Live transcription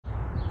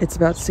It's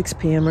about 6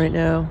 p.m. right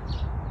now,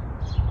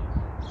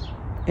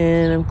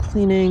 and I'm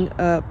cleaning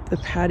up the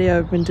patio.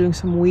 I've been doing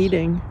some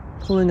weeding,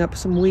 pulling up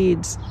some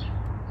weeds,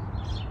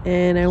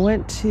 and I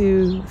went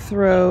to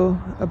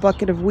throw a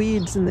bucket of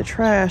weeds in the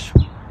trash.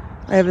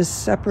 I have a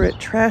separate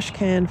trash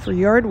can for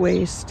yard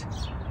waste,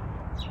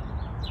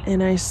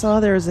 and I saw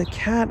there was a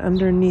cat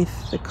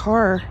underneath the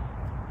car,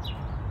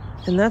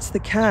 and that's the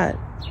cat.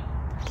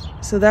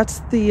 So that's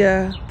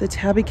the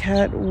tabby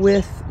cat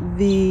with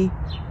the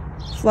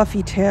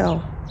fluffy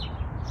tail.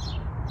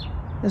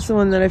 That's the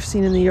one that I've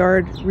seen in the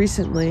yard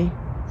recently.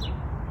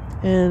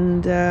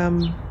 And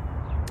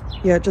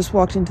yeah, it just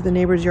walked into the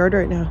neighbor's yard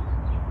right now.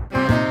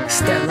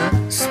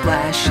 Stella,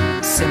 Splash,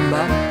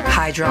 Simba,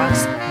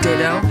 Hydrox,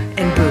 Ditto,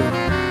 and Boo.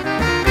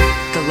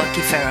 The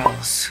Lucky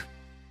Ferals.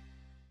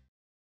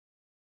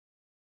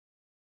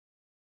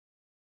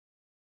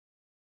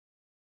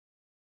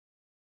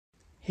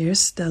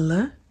 Here's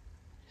Stella.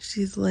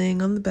 She's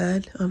laying on the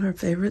bed, on her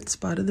favorite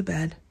spot of the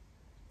bed.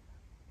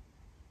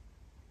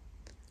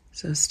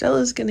 So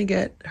Stella's gonna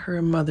get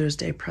her Mother's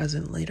Day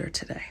present later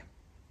today.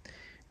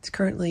 It's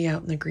currently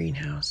out in the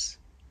greenhouse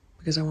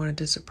because I wanted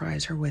to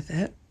surprise her with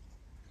it.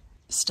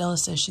 Stella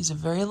says she's a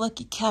very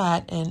lucky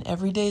cat, and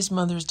every day is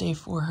Mother's Day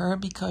for her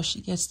because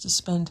she gets to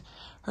spend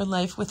her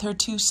life with her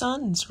 2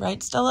 sons,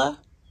 right, Stella?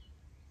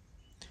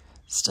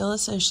 Stella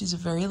says she's a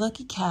very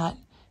lucky cat,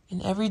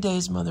 and every day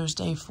is Mother's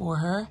Day for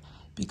her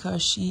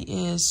because she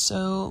is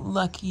so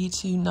lucky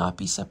to not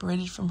be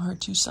separated from her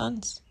 2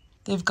 sons.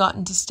 They've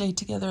gotten to stay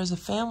together as a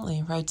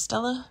family, right,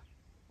 Stella?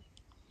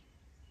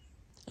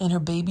 And her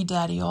baby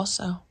daddy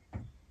also.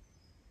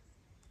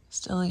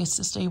 Stella gets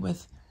to stay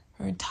with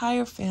her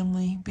entire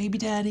family, baby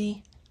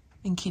daddy,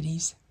 and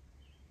kitties.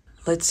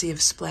 Let's see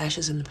if Splash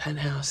is in the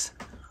penthouse.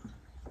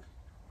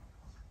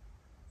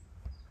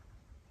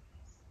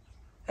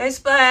 Hey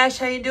Splash,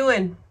 how you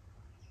doing?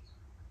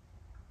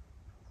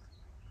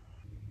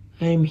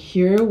 I'm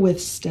here with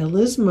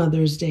Stella's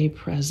Mother's Day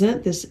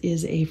present. This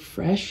is a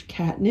fresh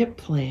catnip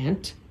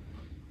plant.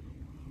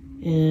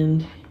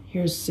 And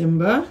here's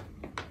Simba.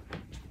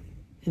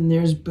 And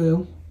there's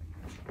Boo.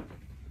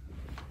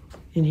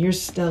 And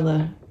here's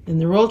Stella. And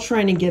they're all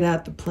trying to get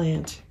at the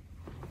plant.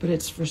 But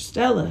it's for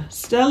Stella.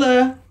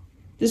 Stella,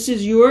 this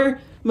is your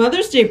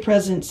Mother's Day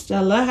present,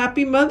 Stella.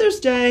 Happy Mother's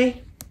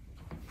Day.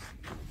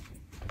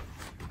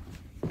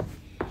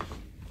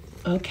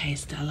 Okay,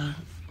 Stella.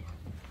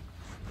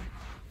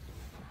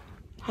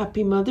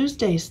 Happy Mother's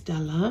Day,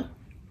 Stella.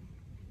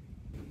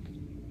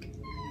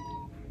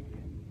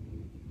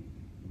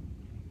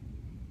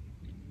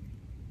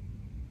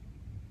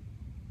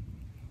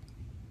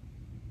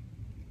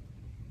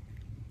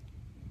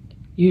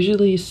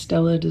 Usually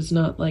Stella does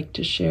not like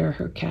to share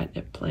her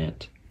catnip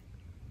plant,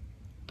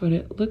 but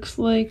it looks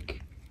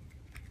like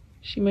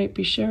she might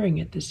be sharing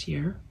it this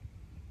year.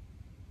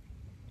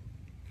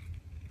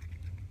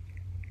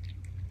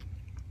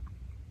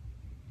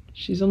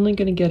 She's only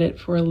going to get it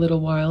for a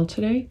little while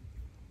today,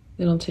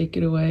 then I'll take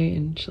it away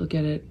and she'll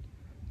get it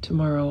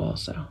tomorrow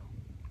also.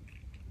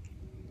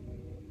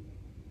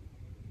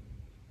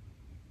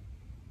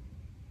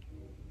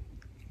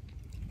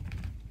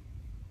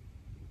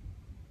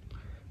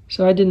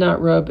 So I did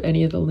not rub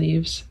any of the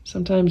leaves.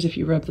 Sometimes if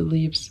you rub the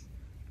leaves,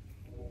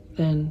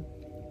 then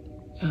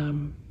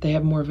they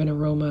have more of an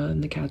aroma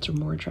and the cats are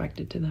more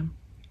attracted to them.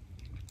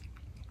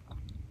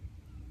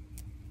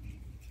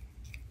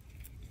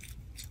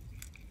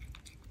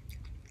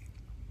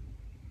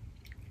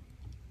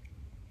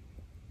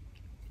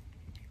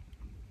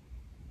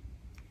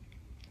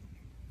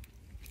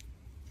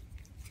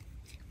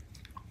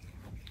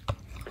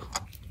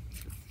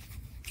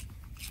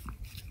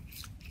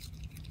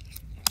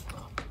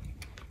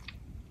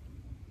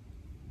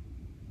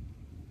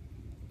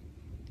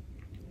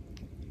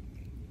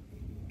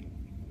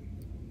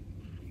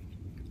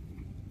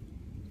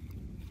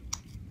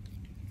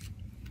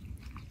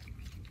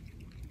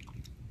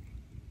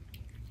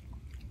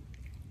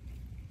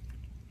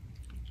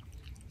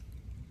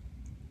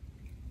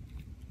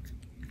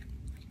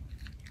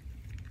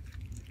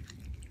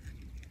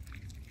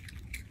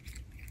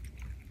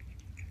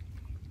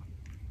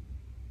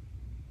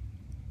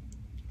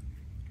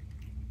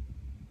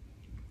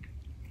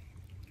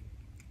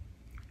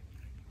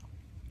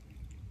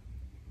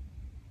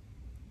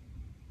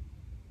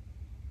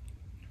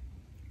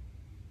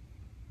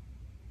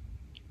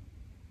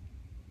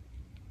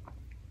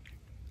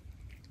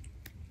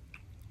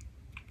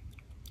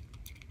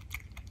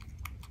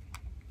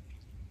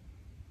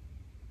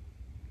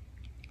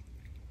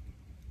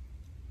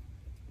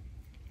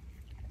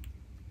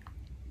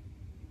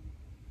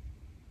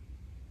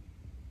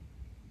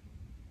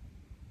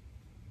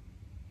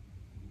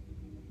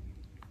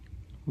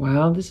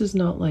 Wow, this is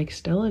not like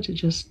Stella to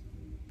just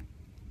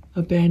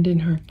abandon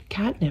her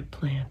catnip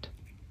plant.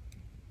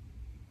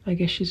 I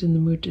guess she's in the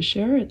mood to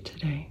share it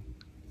today.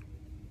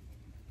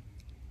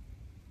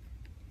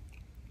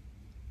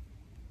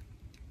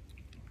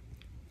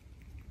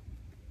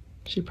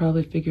 She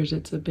probably figures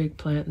it's a big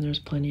plant and there's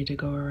plenty to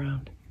go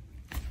around.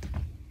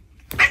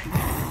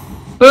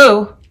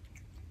 Boo!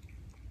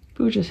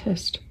 Boo just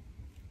hissed.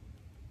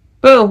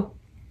 Boo!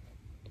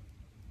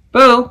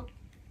 Boo!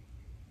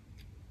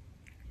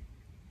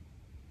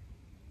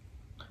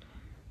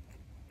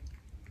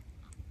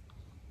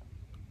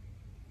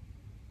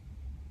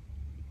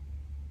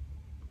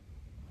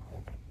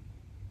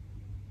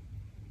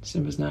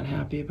 Simba's not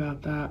happy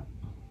about that.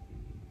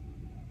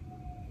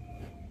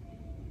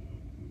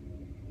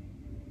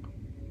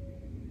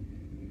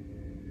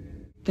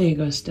 There you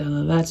go,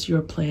 Stella. That's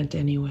your plant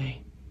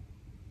anyway.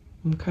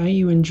 Okay,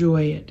 you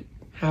enjoy it.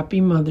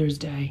 Happy Mother's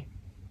Day.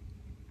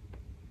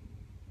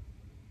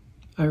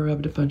 I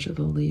rubbed a bunch of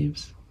the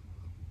leaves.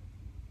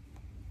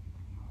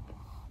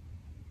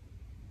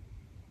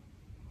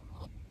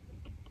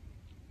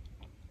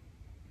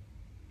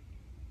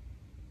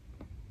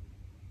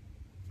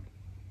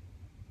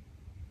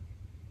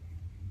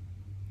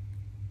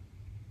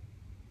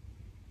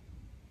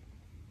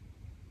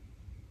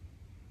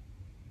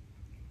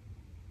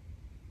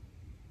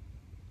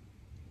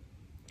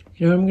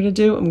 You know what I'm going to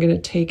do? I'm going to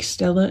take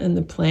Stella and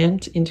the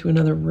plant into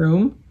another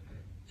room,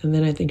 and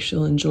then I think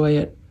she'll enjoy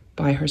it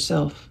by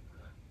herself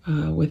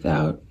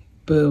without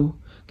Boo.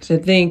 Because I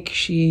think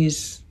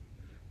she's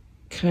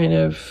kind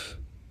of,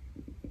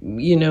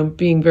 you know,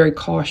 being very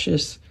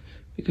cautious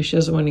because she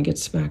doesn't want to get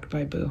smacked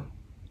by Boo.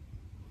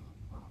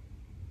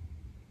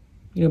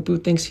 You know, Boo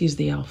thinks he's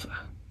the alpha.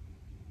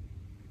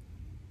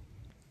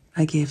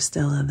 I gave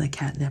Stella the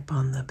catnip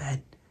on the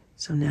bed,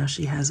 so now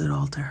she has it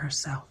all to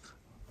herself.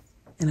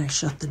 And I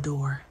shut the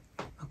door.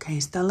 Okay,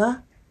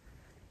 Stella?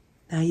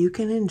 Now you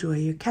can enjoy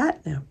your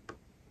catnip.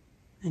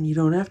 And you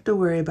don't have to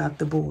worry about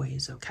the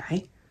boys,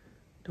 okay?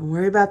 Don't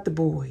worry about the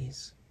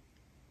boys.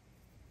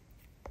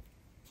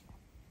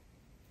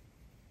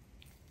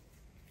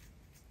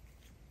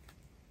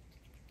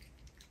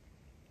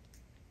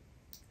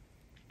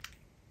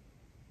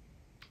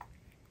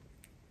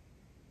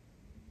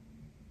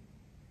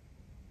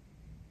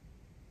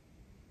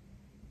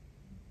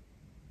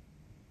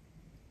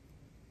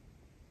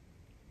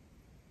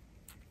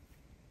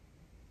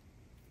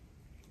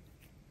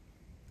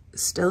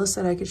 Stella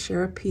said I could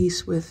share a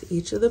piece with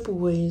each of the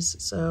boys,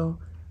 so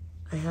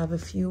I have a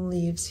few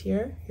leaves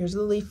here. Here's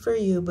a leaf for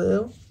you,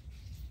 Boo.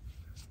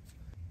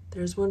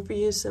 There's one for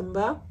you,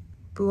 Simba.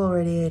 Boo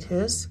already ate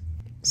his.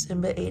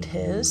 Simba ate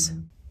his.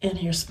 And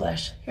here's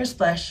Splash. Here's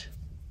Splash.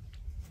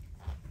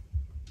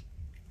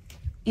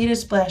 Eat a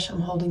Splash.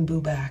 I'm holding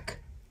Boo back.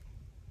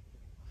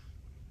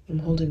 I'm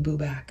holding Boo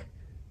back.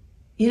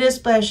 Eat a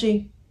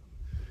Splashy.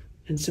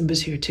 And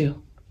Simba's here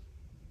too.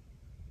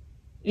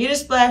 Eat a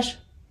Splash.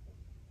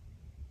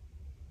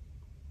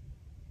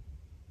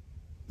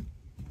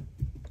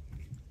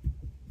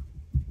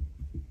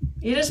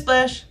 Eat a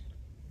Splash.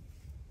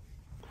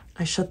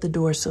 I shut the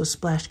door so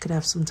Splash could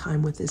have some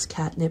time with his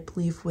catnip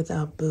leaf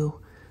without Boo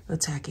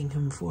attacking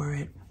him for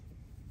it.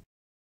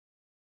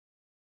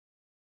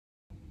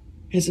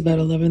 It's about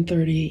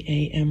 11:30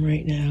 a.m.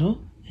 right now,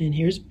 and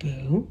here's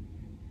Boo.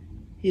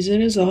 He's in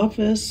his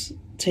office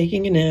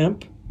taking a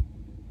nap,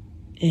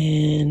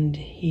 and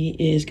he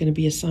is going to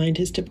be assigned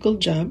his typical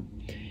job.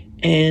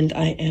 And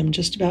I am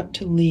just about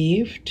to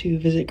leave to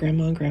visit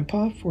Grandma and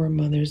Grandpa for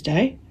Mother's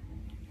Day.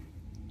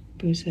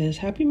 Boo says,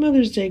 "Happy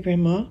Mother's Day,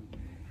 Grandma."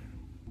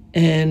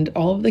 And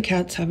all of the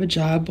cats have a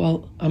job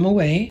while I'm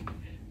away.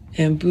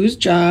 And Boo's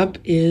job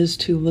is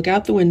to look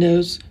out the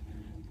windows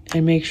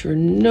and make sure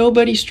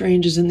nobody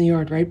strange is in the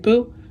yard, right,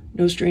 Boo?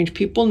 No strange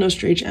people, no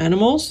strange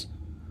animals.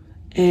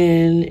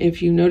 And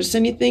if you notice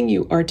anything,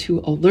 you are to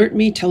alert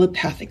me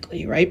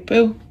telepathically, right,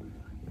 Boo?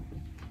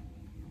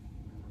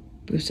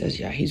 Boo says,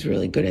 yeah, he's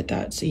really good at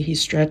that. See, he's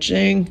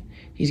stretching.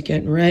 He's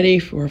getting ready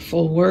for a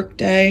full work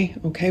day.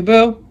 Okay,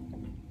 Boo?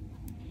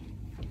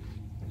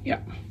 Yeah.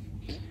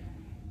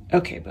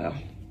 Okay, Boo.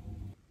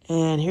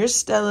 And here's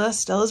Stella.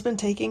 Stella's been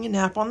taking a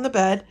nap on the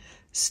bed.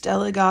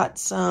 Stella got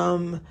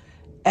some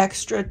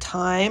extra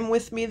time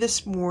with me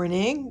this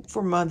morning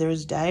for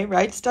Mother's Day.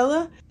 Right,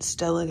 Stella?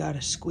 Stella got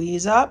a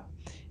squeeze up.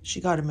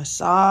 She got a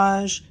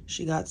massage.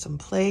 She got some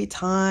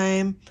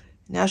playtime.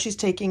 Now she's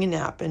taking a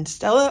nap. And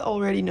Stella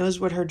already knows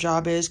what her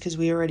job is because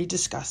we already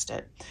discussed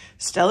it.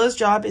 Stella's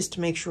job is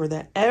to make sure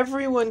that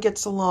everyone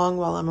gets along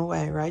while I'm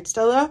away. Right,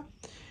 Stella?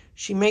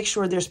 She makes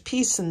sure there's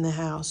peace in the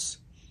house.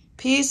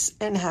 Peace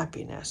and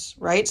happiness.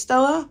 Right,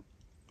 Stella?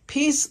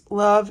 Peace,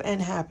 love,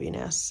 and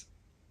happiness.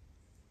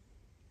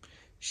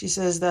 She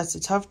says that's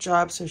a tough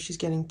job, so she's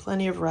getting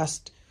plenty of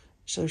rest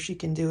so she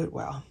can do it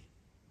well.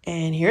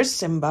 And here's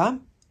Simba.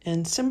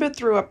 And Simba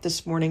threw up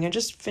this morning. I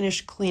just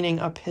finished cleaning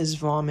up his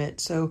vomit.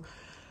 So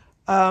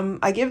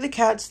I gave the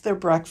cats their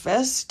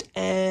breakfast,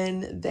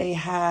 and they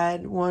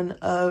had one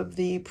of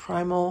the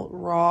Primal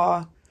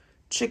Raw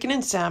chicken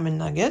and salmon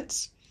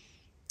nuggets.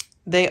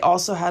 They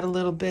also had a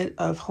little bit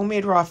of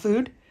homemade raw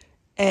food,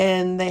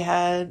 and they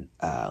had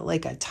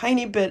like a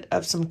tiny bit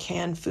of some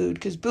canned food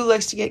because Boo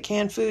likes to get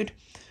canned food.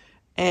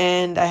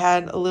 And I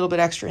had a little bit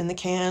extra in the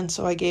can,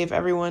 so I gave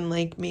everyone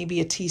like maybe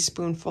a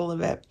teaspoonful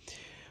of it.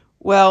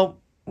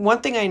 Well,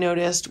 one thing I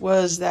noticed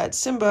was that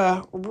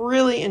Simba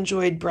really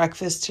enjoyed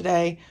breakfast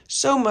today,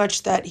 so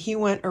much that he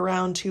went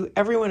around to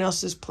everyone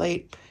else's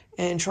plate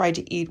and tried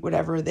to eat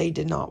whatever they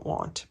did not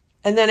want.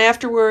 And then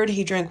afterward,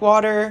 he drank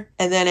water.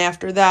 And then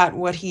after that,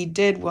 what he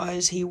did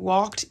was he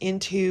walked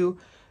into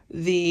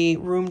the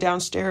room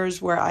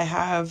downstairs where I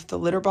have the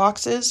litter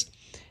boxes.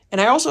 And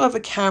I also have a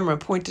camera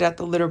pointed at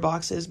the litter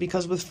boxes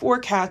because with 4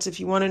 cats, if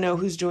you want to know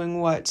who's doing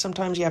what,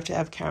 sometimes you have to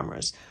have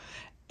cameras.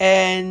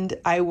 And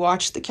I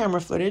watched the camera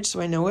footage,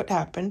 so I know what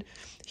happened.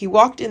 He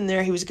walked in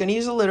there, he was going to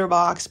use a litter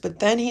box, but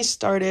then he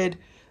started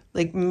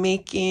like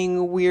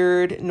making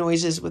weird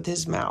noises with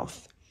his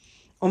mouth.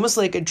 Almost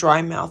like a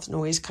dry mouth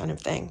noise kind of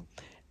thing.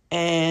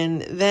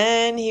 And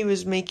then he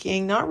was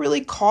making not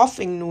really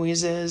coughing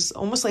noises,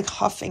 almost like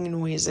huffing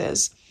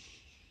noises.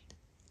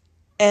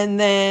 And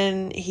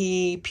then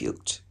he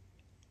puked.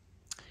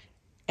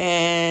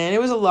 And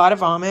it was a lot of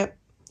vomit,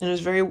 and it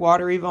was very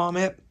watery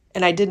vomit.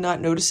 And I did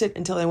not notice it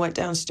until I went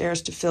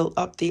downstairs to fill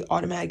up the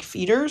automatic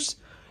feeders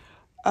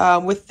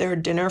with their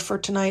dinner for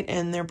tonight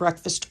and their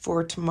breakfast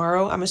for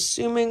tomorrow. I'm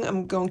assuming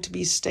I'm going to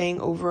be staying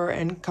over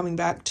and coming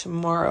back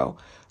tomorrow.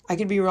 I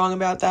could be wrong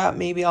about that.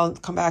 Maybe I'll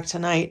come back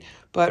tonight.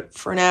 But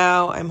for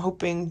now, I'm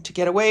hoping to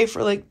get away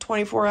for like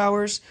 24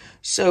 hours.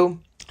 So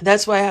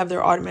that's why I have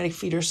their automatic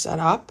feeders set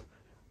up.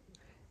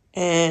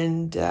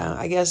 And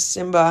I guess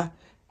Simba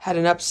had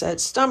an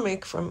upset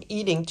stomach from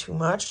eating too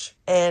much.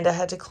 And I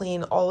had to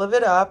clean all of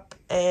it up.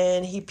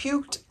 And he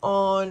puked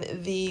on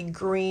the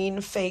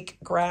green fake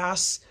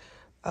grass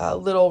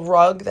little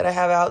rug that I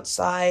have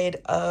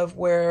outside of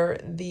where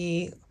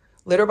the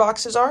litter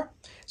boxes are.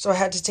 So I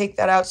had to take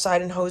that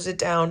outside and hose it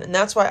down. And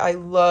that's why I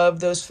love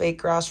those fake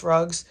grass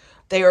rugs.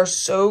 They are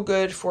so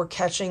good for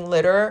catching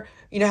litter.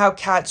 You know how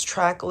cats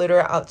track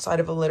litter outside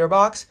of a litter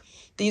box?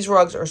 These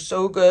rugs are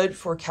so good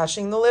for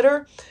catching the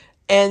litter.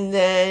 And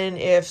then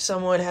if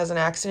someone has an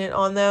accident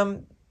on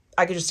them,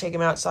 I could just take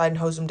them outside and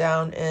hose them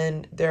down,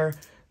 and they're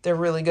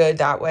really good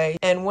that way.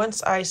 And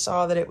once I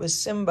saw that it was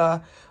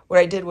Simba, what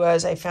I did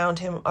was I found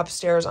him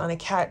upstairs on a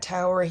cat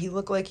tower. He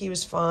looked like he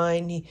was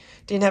fine. He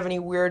didn't have any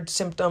weird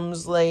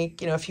symptoms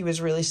like, you know, if he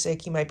was really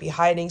sick, he might be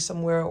hiding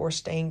somewhere or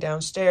staying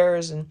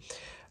downstairs and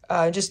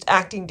just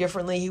acting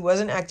differently. He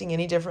wasn't acting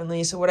any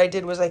differently. So what I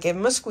did was I gave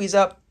him a squeeze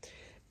up,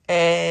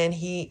 and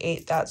he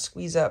ate that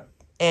squeeze up.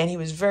 And he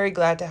was very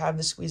glad to have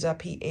the squeeze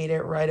up. He ate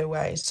it right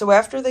away. So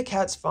after the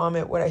cats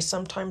vomit, what I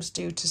sometimes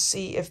do to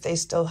see if they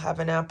still have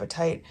an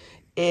appetite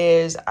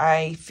is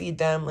I feed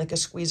them like a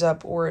squeeze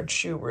up or a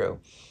churu.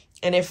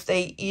 And if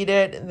they eat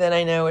it, then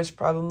I know it's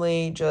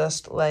probably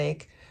just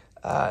like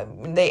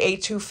they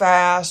ate too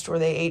fast or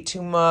they ate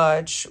too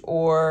much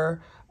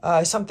or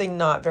something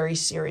not very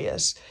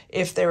serious.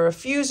 If they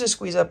refuse a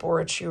squeeze up or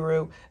a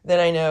churu, then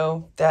I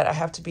know that I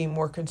have to be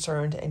more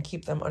concerned and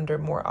keep them under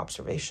more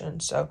observation.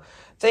 So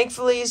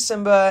thankfully,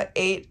 Simba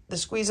ate the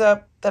squeeze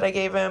up that I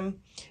gave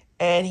him,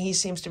 and he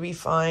seems to be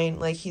fine.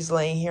 Like he's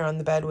laying here on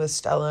the bed with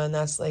Stella, and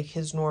that's like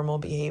his normal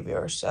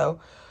behavior.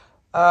 So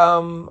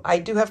I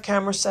do have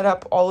cameras set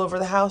up all over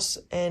the house,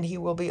 and he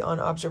will be on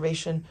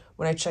observation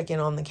when I check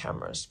in on the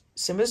cameras.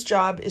 Simba's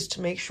job is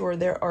to make sure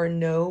there are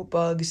no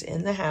bugs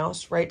in the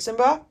house. Right,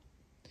 Simba?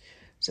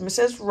 Simba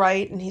says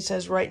right, and he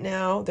says right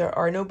now there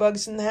are no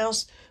bugs in the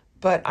house,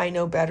 but I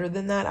know better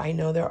than that. I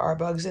know there are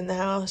bugs in the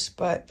house,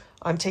 but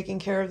I'm taking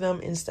care of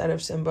them instead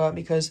of Simba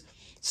because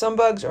some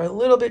bugs are a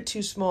little bit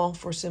too small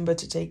for Simba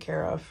to take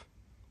care of.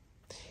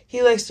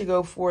 He likes to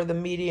go for the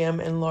medium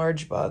and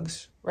large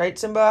bugs. Right,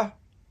 Simba?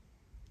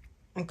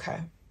 Okay.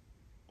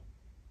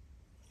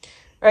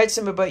 All right,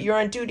 Simba, but you're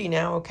on duty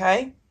now,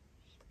 okay?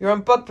 You're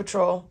on bug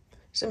patrol.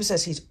 Simba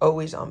says he's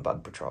always on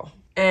bug patrol.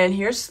 And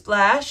here's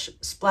Splash.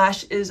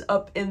 Splash is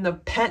up in the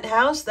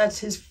penthouse. That's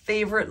his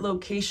favorite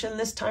location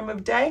this time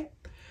of day.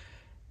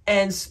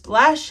 And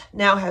Splash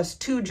now has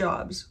 2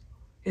 jobs.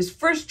 His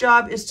first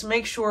job is to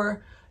make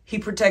sure he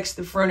protects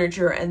the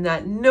furniture and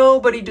that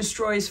nobody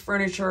destroys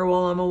furniture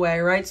while I'm away.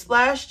 Right,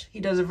 Splash?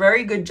 He does a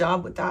very good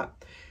job with that.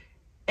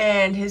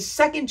 And his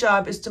second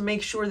job is to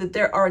make sure that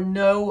there are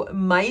no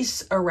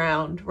mice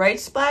around. Right,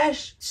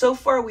 Splash? So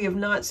far, we have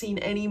not seen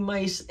any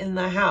mice in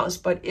the house.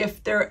 But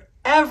if there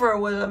ever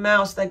was a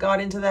mouse that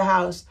got into the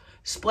house,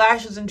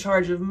 Splash is in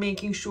charge of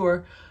making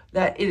sure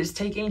that it is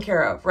taken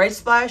care of. Right,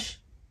 Splash?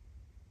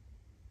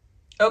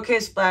 Okay,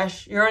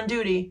 Splash, you're on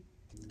duty.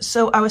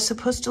 So I was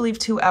supposed to leave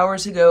 2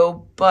 hours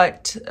ago,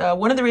 but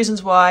one of the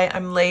reasons why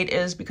I'm late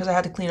is because I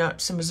had to clean up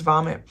Simba's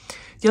vomit.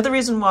 The other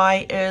reason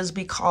why is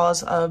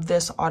because of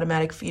this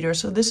automatic feeder.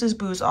 So this is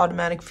Boo's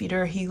automatic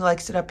feeder. He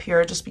likes it up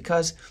here just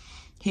because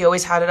he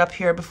always had it up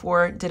here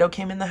before Ditto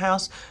came in the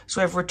house.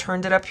 So I've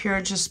returned it up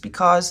here just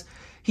because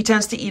he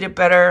tends to eat it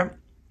better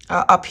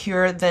up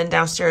here than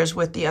downstairs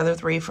with the other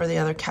 3 for the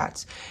other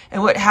cats.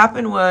 And what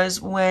happened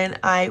was when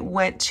I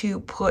went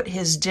to put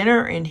his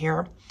dinner in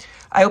here,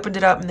 I opened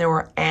it up and there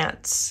were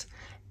ants.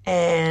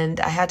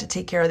 And I had to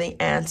take care of the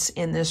ants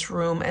in this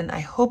room, and I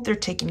hope they're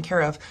taken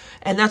care of.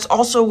 And that's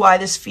also why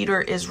this feeder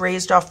is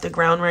raised off the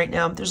ground right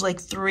now. There's like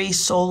 3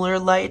 solar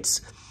lights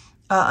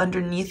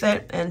underneath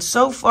it, and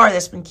so far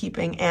that's been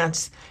keeping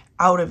ants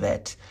out of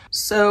it.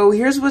 So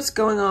here's what's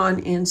going on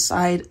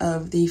inside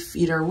of the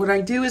feeder. What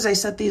I do is I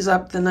set these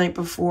up the night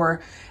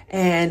before,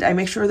 and I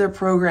make sure they're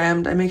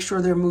programmed. I make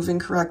sure they're moving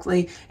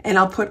correctly, and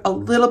I'll put a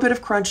little bit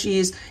of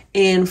crunchies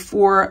in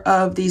 4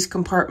 of these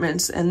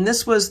compartments. And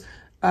this was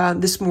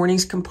this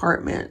morning's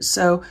compartment.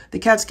 So the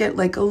cats get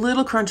like a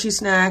little crunchy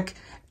snack,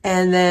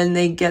 and then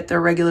they get their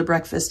regular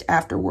breakfast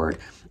afterward.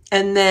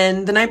 And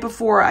then the night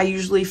before, I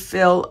usually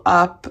fill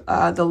up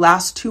the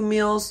last 2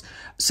 meals.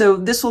 So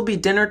this will be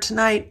dinner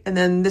tonight, and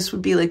then this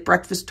would be like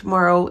breakfast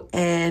tomorrow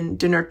and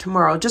dinner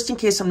tomorrow, just in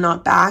case I'm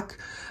not back.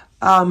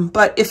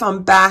 But if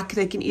I'm back,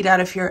 they can eat out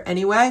of here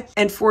anyway.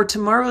 And for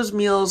tomorrow's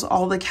meals,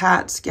 all the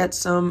cats get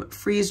some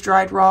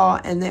freeze-dried raw,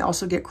 and they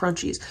also get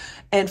crunchies.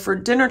 And for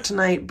dinner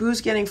tonight,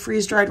 Boo's getting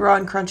freeze-dried raw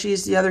and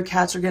crunchies. The other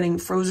cats are getting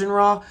frozen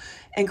raw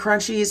and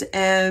crunchies.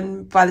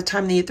 And by the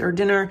time they eat their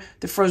dinner,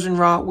 the frozen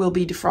raw will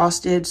be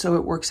defrosted, so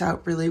it works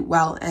out really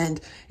well.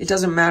 And it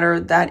doesn't matter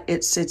that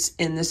it sits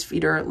in this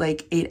feeder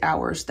like 8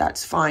 hours.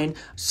 That's fine.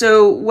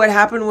 So what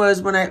happened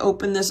was, when I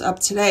opened this up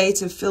today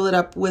to fill it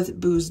up with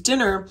Boo's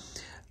dinner,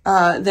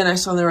 then I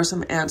saw there were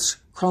some ants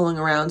crawling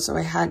around, so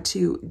I had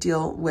to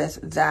deal with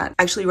that.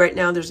 Actually, right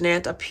now there's an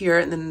ant up here,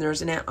 and then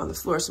there's an ant on the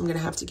floor, so I'm gonna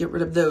have to get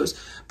rid of those.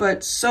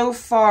 But so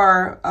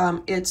far,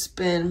 it's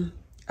been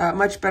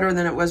much better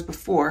than it was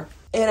before.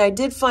 And I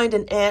did find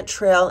an ant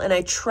trail, and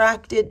I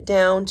tracked it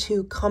down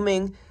to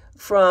coming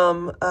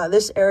from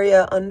this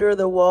area under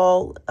the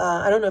wall.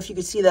 I don't know if you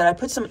could see that. I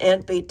put some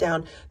ant bait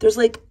down. There's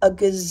like a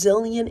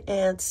gazillion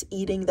ants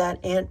eating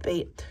that ant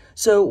bait.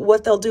 So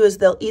what they'll do is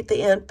they'll eat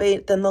the ant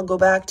bait, then they'll go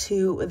back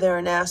to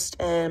their nest,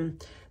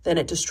 and then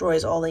it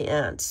destroys all the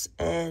ants.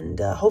 And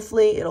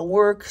hopefully it'll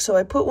work. So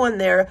I put one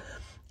there.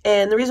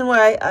 And the reason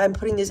why I'm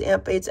putting these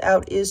ant baits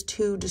out is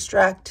to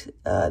distract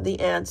the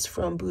ants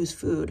from Boo's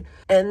food.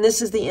 And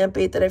this is the ant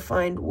bait that I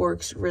find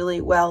works really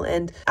well.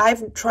 And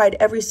I've tried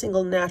every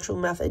single natural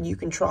method you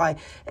can try,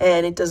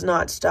 and it does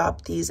not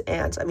stop these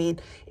ants. I mean,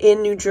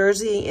 in New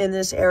Jersey, in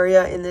this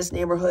area, in this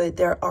neighborhood,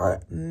 there are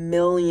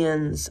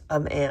millions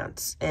of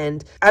ants.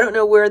 And I don't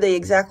know where they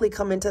exactly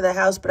come into the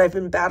house, but I've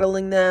been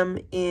battling them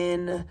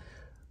in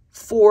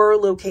 4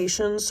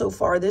 locations so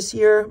far this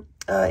year,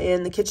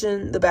 in the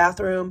kitchen, the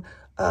bathroom,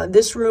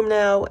 this room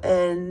now,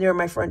 and near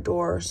my front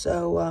door.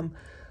 So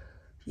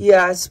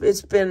yeah,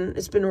 it's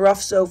been rough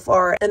so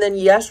far. And then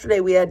yesterday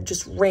we had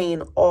just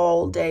rain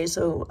all day,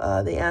 so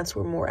the ants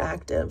were more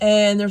active.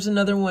 And there's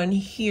another one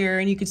here,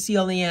 and you can see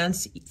all the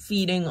ants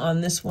feeding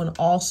on this one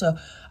also.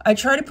 I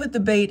try to put the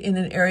bait in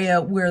an area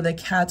where the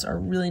cats are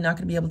really not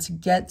going to be able to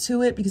get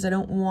to it, because I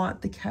don't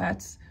want the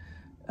cats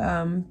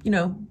you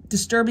know,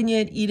 disturbing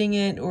it, eating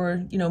it,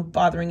 or, you know,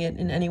 bothering it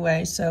in any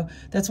way. So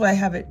that's why I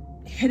have it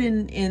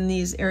hidden in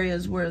these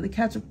areas where the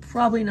cats are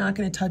probably not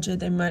going to touch it.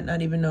 They might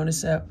not even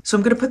notice it. So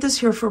I'm going to put this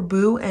here for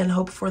Boo and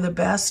hope for the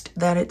best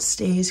that it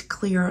stays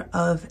clear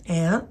of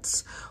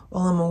ants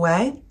while I'm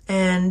away.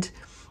 And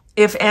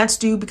if ants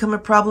do become a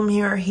problem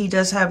here, he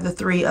does have the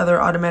 3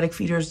 other automatic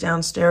feeders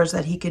downstairs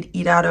that he could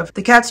eat out of.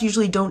 The cats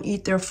usually don't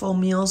eat their full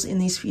meals in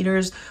these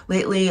feeders.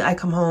 Lately, I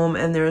come home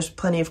and there's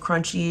plenty of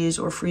crunchies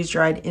or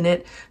freeze-dried in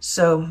it,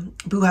 so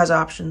Boo has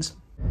options.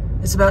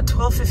 It's about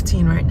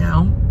 12:15 right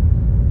now,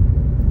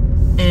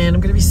 and I'm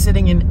gonna be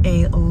sitting in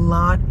a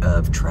lot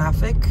of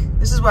traffic.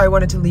 This is why I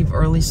wanted to leave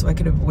early, so I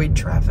could avoid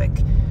traffic.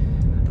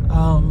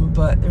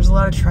 But there's a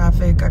lot of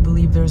traffic. I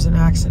believe there's an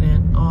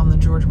accident on the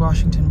George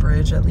Washington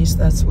Bridge. At least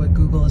that's what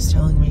Google is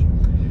telling me.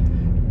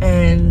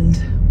 And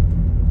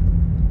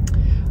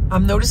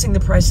I'm noticing the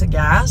price of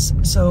gas.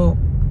 So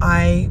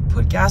I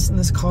put gas in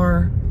this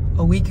car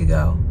a week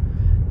ago,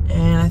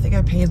 and I think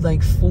I paid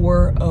like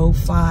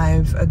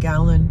 $4.05 a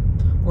gallon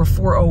or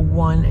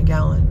 $4.01 a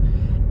gallon.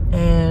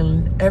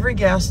 And every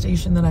gas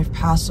station that I've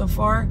passed so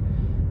far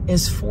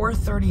is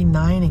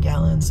 $4.39 a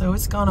gallon. So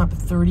it's gone up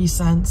 30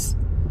 cents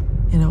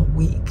in a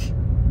week.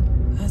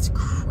 That's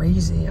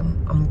crazy.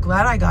 I'm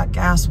glad I got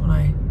gas when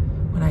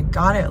I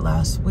got it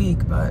last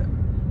week, but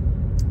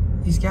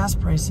these gas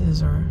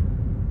prices are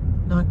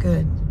not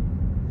good.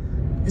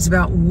 It's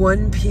about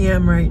 1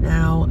 p.m. right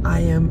now.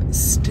 I am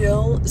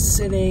still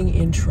sitting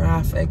in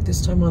traffic,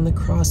 this time on the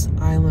Cross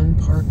Island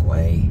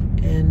Parkway,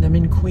 and I'm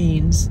in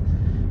Queens.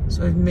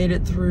 So I've made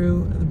it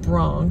through the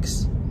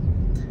Bronx.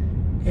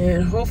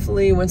 And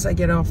hopefully once I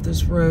get off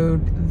this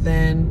road,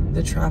 then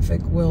the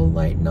traffic will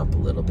lighten up a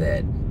little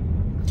bit.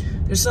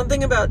 There's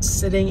something about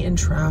sitting in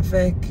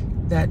traffic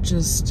that it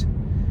just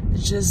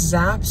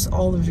zaps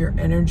all of your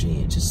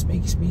energy. It just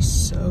makes me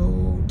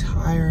so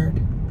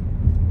tired.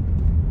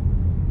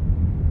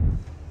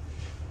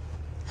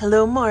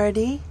 Hello,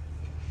 Marty.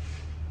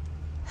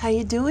 How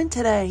you doing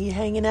today? You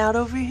hanging out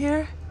over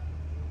here?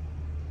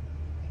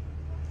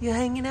 You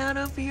hanging out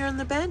over here on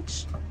the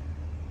bench?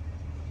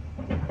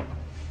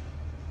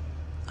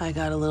 I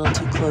got a little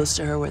too close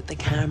to her with the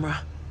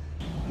camera.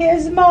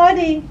 Here's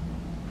Marty.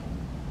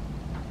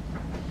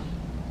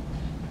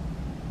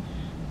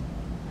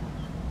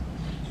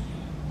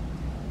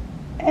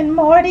 And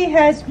Marty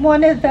has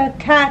one of the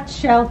cat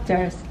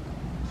shelters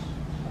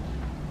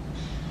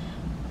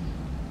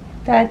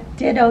that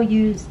Ditto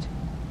used.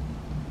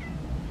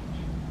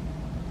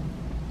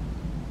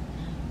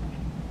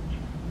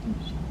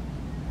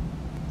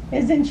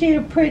 Isn't she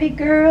a pretty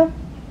girl?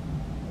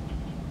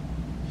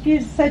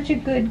 She's such a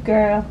good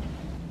girl.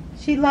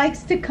 She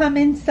likes to come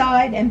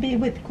inside and be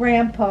with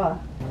Grandpa.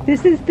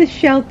 This is the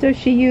shelter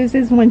she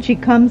uses when she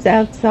comes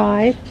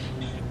outside.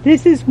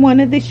 This is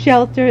one of the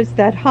shelters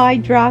that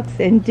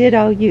Hydrox and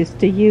Ditto used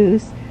to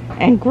use,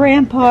 and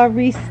Grandpa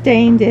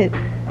restained it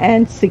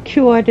and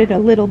secured it a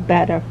little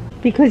better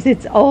because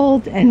it's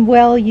old and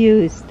well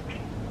used.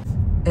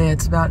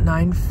 It's about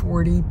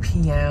 9:40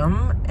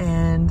 p.m.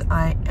 and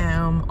I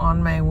am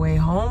on my way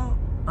home.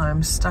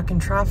 I'm stuck in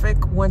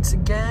traffic once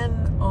again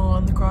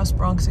on the Cross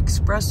Bronx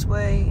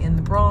Expressway in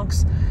the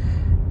Bronx.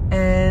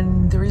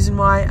 And the reason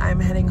why I'm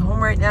heading home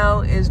right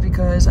now is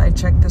because I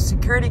checked the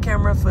security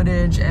camera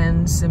footage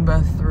and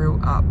Simba threw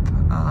up.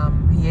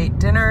 He ate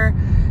dinner,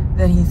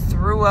 then he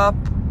threw up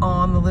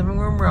on the living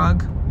room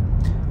rug,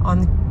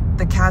 on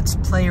the cat's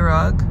play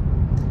rug.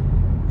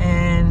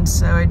 And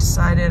so I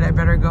decided I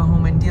better go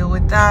home and deal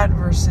with that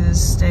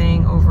versus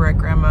staying over at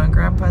Grandma and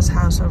Grandpa's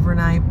house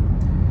overnight.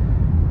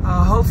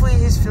 Hopefully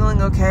he's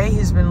feeling okay.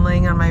 He's been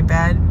laying on my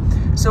bed.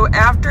 So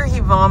after he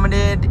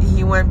vomited,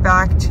 he went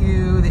back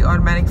to the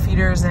automatic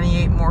feeders and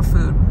he ate more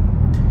food.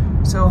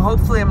 So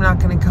hopefully I'm not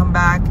going to come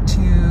back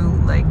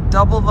to like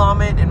double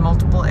vomit in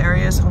multiple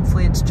areas.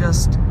 Hopefully it's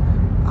just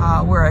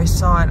where I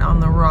saw it on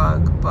the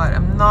rug. But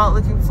I'm not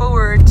looking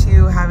forward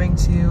to having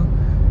to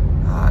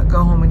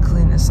go home and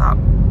clean this up.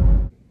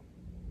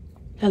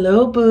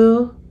 Hello,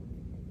 Boo.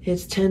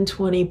 It's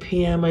 10:20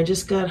 p.m. I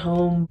just got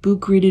home. Boo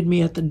greeted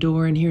me at the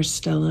door, and here's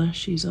Stella.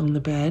 She's on the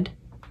bed.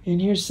 And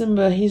here's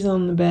Simba. He's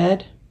on the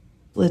bed.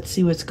 Let's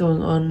see what's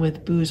going on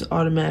with Boo's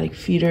automatic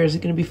feeder. Is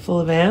it going to be full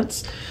of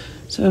ants?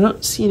 So I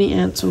don't see any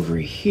ants over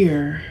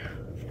here.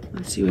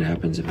 Let's see what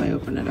happens if I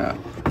open it up.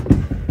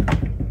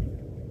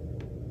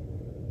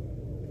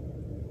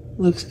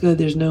 Looks good.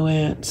 There's no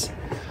ants.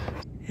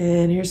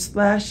 And here's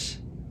Splash.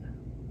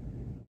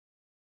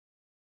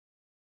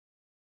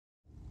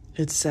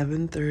 It's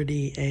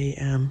 7:30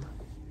 a.m.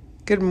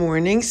 Good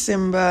morning,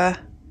 Simba.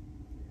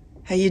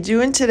 How you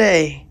doing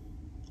today?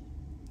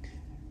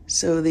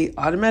 So the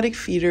automatic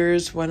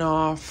feeders went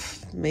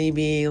off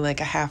maybe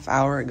like a half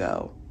hour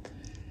ago.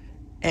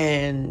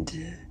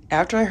 And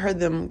after I heard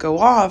them go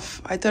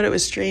off, I thought it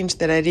was strange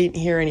that I didn't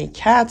hear any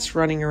cats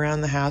running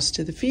around the house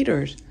to the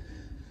feeders.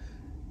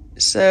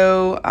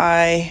 So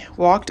I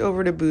walked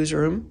over to Boo's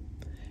room,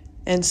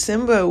 and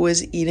Simba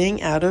was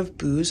eating out of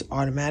Boo's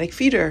automatic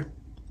feeder.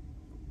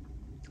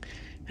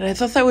 And I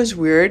thought that was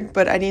weird,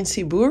 but I didn't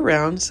see Boo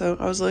around, so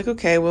I was like,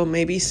 okay, well,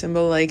 maybe Simba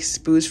likes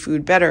Boo's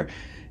food better,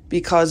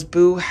 because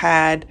Boo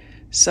had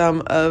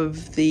some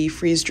of the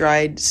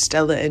freeze-dried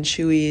Stella and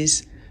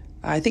Chewy's,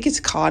 I think it's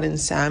cod and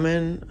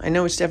salmon. I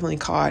know it's definitely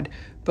cod,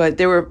 but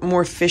they were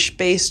more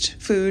fish-based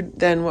food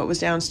than what was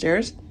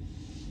downstairs.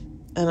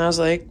 And I was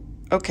like,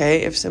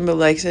 okay, if Simba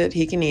likes it,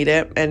 he can eat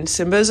it. And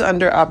Simba's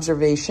under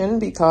observation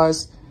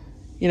because,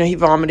 you know, he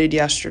vomited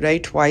yesterday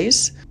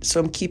twice. So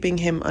I'm keeping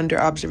him under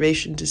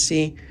observation to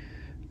see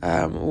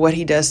what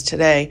he does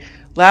today.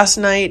 Last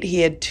night,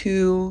 he had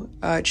 2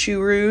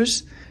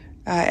 chew-roos.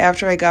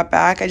 After I got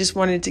back, I just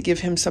wanted to give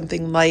him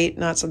something light,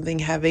 not something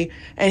heavy.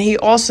 And he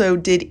also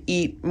did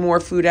eat more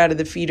food out of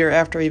the feeder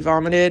after he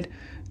vomited.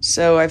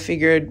 So I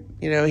figured,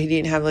 you know, he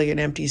didn't have like an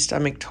empty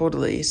stomach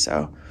totally.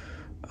 So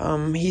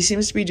he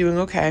seems to be doing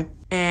okay.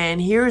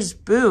 And here's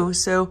Boo.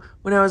 So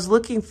when I was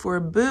looking for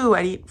Boo,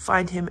 I didn't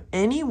find him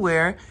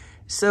anywhere.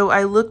 So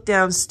I looked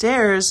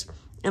downstairs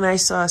and I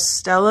saw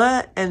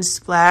Stella and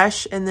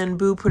Splash, and then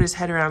Boo put his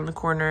head around the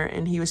corner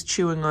and he was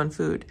chewing on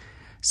food.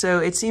 So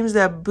it seems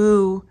that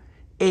Boo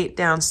ate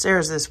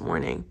downstairs this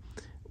morning,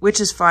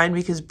 which is fine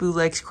because Boo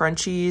likes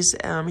crunchies.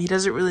 He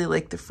doesn't really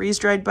like the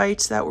freeze-dried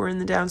bites that were in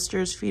the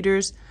downstairs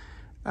feeders.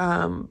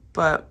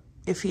 But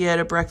if he had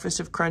a breakfast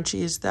of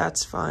crunchies,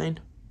 that's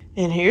fine.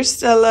 And here's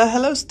Stella.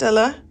 Hello,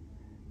 Stella.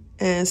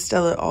 And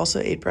Stella also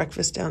ate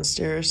breakfast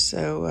downstairs.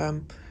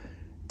 So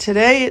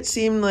today it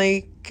seemed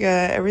like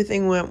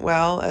everything went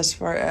well as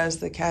far as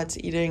the cats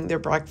eating their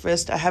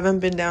breakfast. I haven't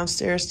been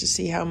downstairs to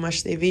see how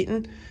much they've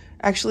eaten.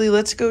 Actually,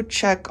 let's go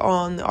check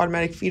on the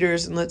automatic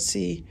feeders and let's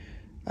see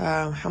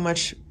how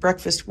much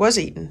breakfast was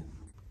eaten.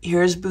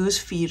 Here's Boo's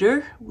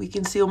feeder. We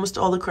can see almost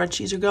all the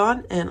crunchies are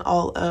gone and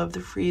all of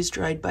the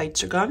freeze-dried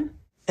bites are gone.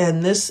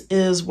 And this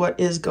is what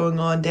is going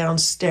on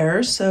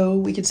downstairs. So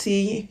we can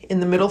see in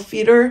the middle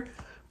feeder,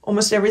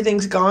 almost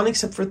everything's gone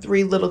except for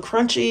 3 little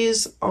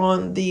crunchies.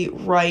 On the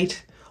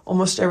right,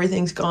 almost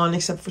everything's gone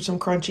except for some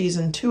crunchies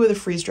and 2 of the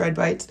freeze-dried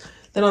bites.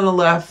 Then on the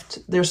left,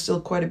 there's still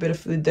quite a bit of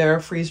food there,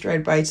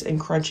 freeze-dried bites and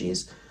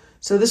crunchies.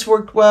 So this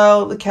worked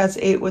well. The cats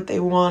ate what they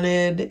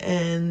wanted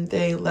and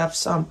they left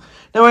some.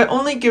 Now I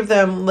only give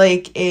them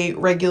like a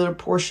regular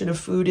portion of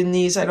food in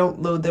these. I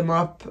don't load them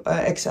up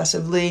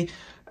excessively.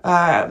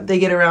 They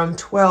get around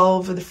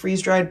 12 of the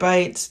freeze-dried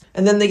bites,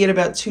 and then they get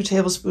about 2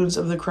 tablespoons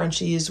of the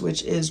crunchies,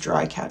 which is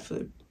dry cat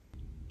food.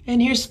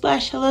 And here's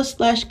Splash. Hello,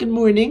 Splash. Good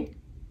morning.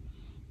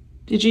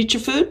 Did you eat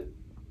your food?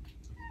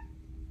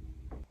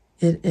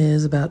 It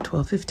is about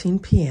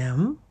 12:15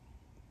 p.m.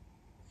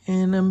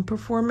 and I'm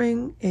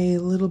performing a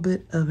little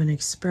bit of an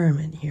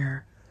experiment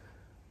here.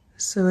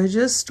 So I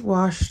just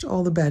washed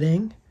all the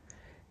bedding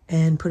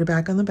and put it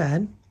back on the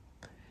bed.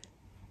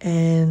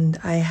 And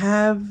I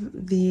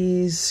have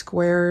these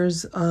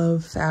squares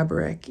of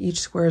fabric.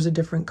 Each square is a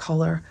different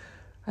color.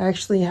 I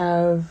actually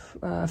have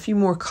a few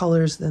more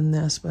colors than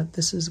this, but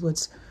this is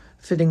what's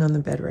fitting on the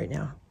bed right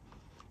now.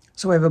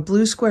 So I have a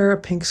blue square, a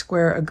pink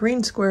square, a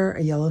green square,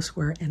 a yellow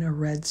square, and a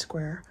red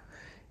square.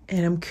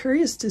 And I'm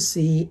curious to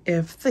see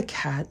if the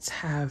cats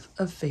have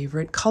a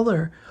favorite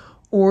color,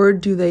 or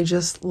do they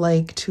just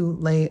like to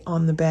lay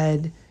on the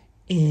bed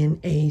in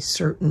a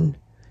certain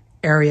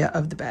area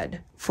of the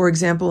bed. For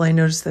example, I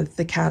noticed that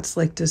the cats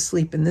like to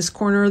sleep in this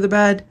corner of the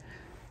bed.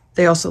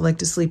 They also like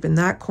to sleep in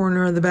that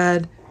corner of the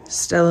bed.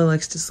 Stella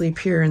likes to sleep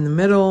here in the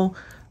middle.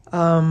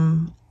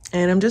 And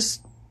I'm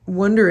just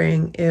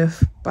wondering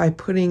if by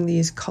putting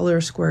these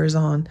color squares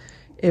on,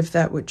 if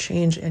that would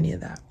change any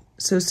of that.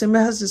 So Simba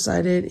has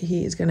decided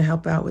he is going to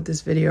help out with this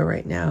video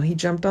right now. He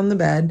jumped on the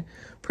bed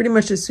pretty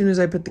much as soon as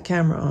I put the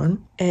camera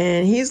on,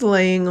 and he's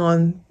laying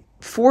on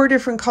 4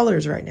 different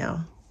colors right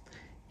now.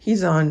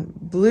 He's on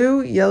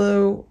blue,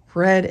 yellow,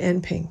 red,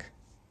 and pink.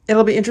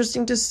 It'll be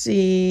interesting to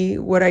see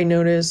what I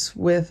notice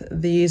with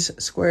these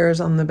squares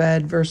on the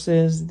bed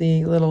versus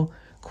the little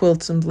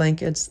quilts and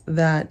blankets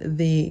that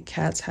the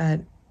cats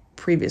had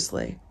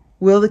previously.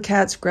 Will the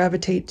cats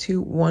gravitate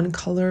to one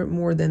color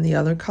more than the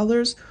other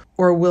colors,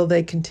 or will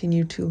they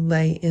continue to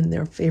lay in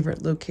their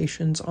favorite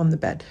locations on the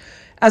bed?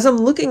 As I'm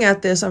looking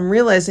at this, I'm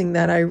realizing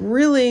that I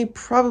really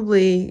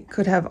probably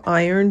could have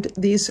ironed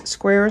these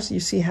squares. You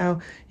see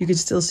how you could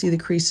still see the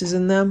creases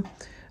in them?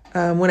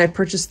 When I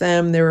purchased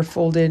them, they were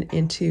folded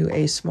into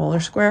a smaller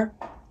square,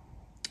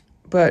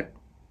 but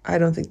I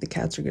don't think the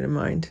cats are going to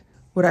mind.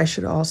 What I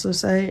should also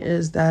say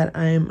is that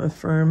I'm a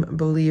firm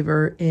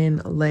believer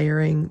in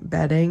layering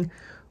bedding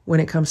when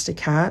it comes to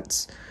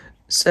cats.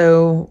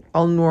 So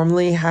I'll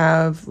normally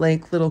have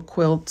like little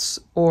quilts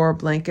or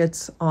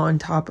blankets on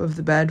top of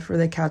the bed for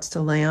the cats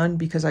to lay on,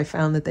 because I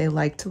found that they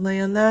like to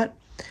lay on that.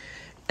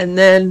 And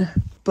then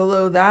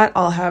below that,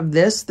 I'll have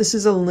this. This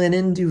is a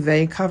linen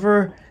duvet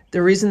cover.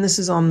 The reason this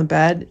is on the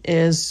bed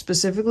is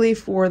specifically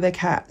for the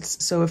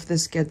cats. So if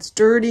this gets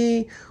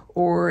dirty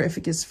or if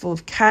it gets full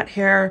of cat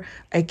hair,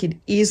 I could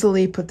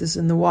easily put this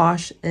in the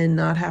wash and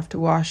not have to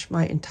wash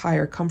my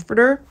entire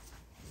comforter.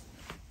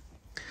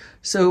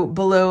 So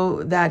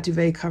below that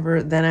duvet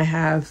cover, then I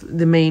have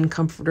the main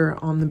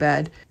comforter on the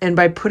bed. And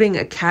by putting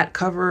a cat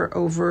cover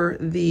over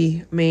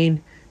the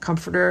main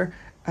comforter,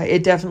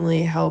 it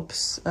definitely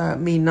helps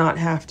me not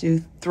have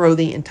to throw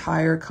the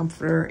entire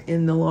comforter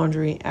in the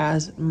laundry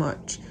as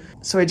much.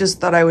 So I just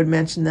thought I would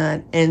mention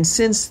that. And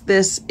since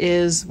this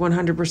is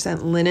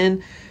 100%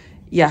 linen,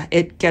 yeah,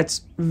 it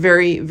gets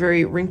very,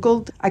 very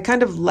wrinkled. I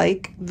kind of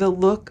like the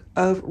look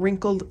of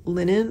wrinkled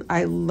linen.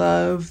 I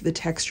love the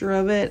texture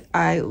of it.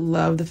 I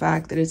love the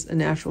fact that it's a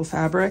natural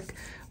fabric.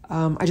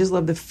 I just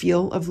love the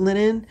feel of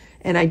linen.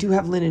 And I do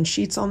have linen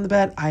sheets on the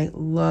bed. I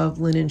love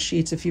linen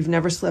sheets. If you've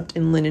never slept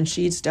in linen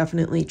sheets,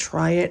 definitely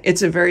try it.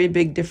 It's a very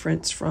big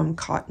difference from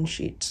cotton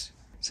sheets.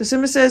 So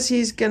Simba says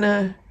he's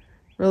gonna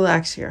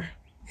relax here.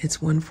 It's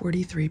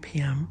 1:43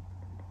 p.m.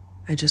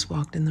 I just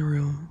walked in the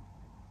room,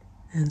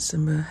 and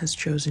Simba has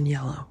chosen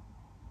yellow.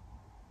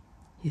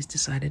 He's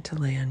decided to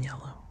lay on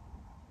yellow.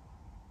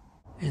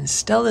 And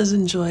Stella's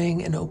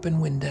enjoying an open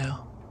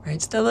window.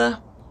 Right,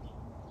 Stella?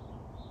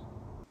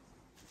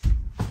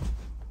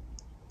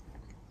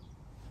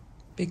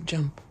 Big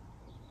jump.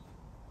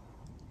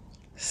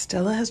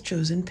 Stella has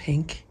chosen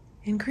pink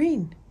and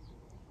green.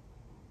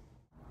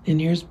 And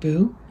here's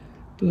Boo.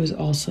 Boo is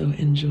also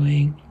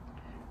enjoying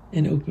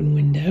an open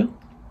window.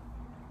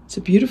 It's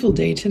a beautiful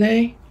day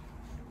today.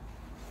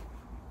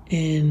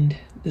 And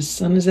the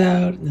sun is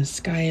out and the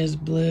sky is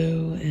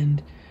blue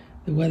and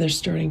the weather's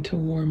starting to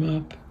warm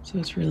up. So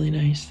it's really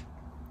nice.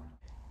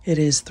 It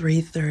is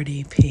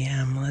 3:30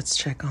 p.m. Let's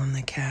check on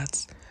the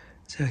cats.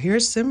 So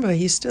here's Simba.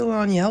 He's still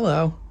on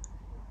yellow.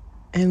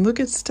 And look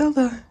at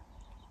Stella.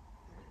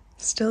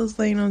 Stella's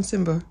laying on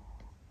Simba.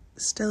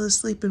 Stella's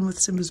sleeping with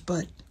Simba's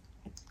butt.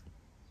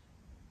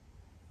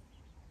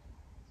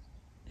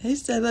 Hey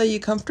Stella, you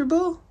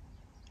comfortable?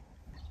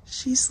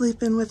 She's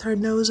sleeping with her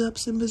nose up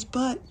Simba's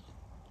butt.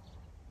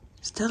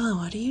 Stella,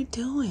 what are you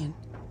doing?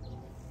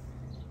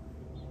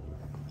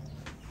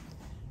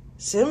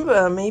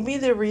 Simba, maybe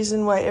the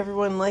reason why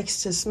everyone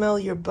likes to smell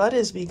your butt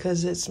is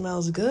because it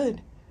smells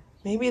good.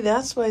 Maybe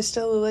that's why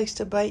Stella likes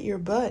to bite your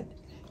butt.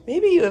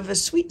 Maybe you have a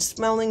sweet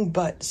smelling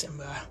butt,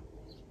 Simba.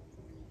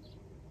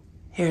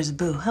 Here's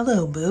Boo.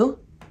 Hello, Boo.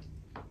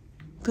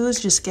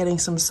 Boo's just getting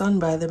some sun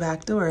by the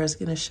back door. I was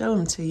going to show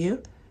him to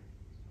you,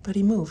 but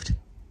he moved.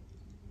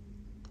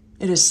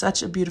 It is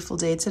such a beautiful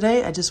day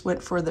today. I just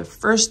went for the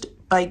first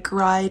bike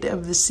ride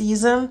of the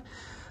season.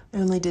 I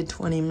only did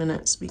 20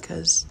 minutes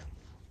because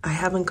I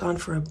haven't gone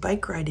for a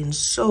bike ride in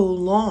so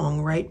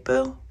long, right,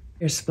 Boo?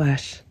 Here's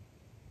Splash.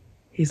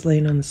 He's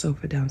laying on the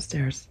sofa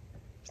downstairs.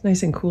 It's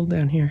nice and cool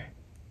down here.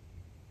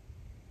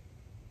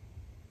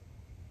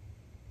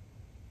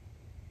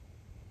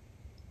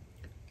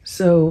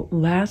 So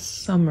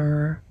last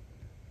summer,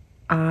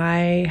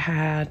 I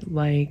had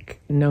like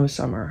no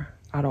summer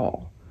at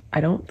all. I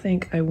don't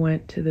think I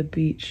went to the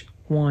beach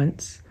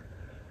once.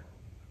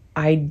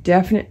 I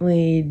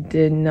definitely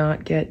did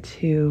not get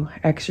to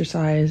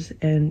exercise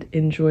and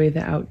enjoy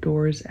the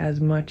outdoors as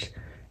much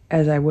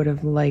as I would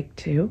have liked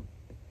to.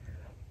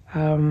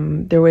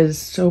 There was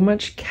so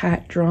much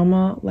cat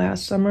drama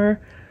last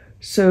summer.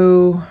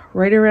 So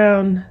right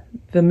around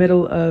the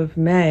middle of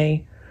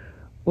May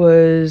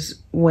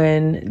was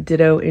when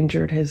Ditto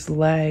injured his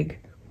leg,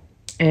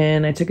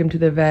 and I took him to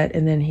the vet,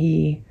 and then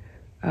he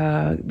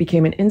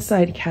became an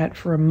inside cat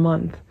for a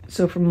month.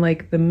 So from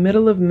like the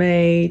middle of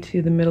May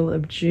to the middle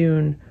of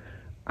June,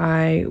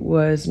 I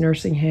was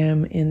nursing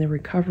him in the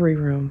recovery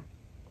room.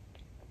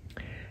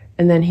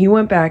 And then he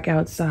went back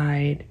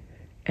outside.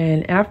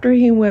 And after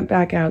he went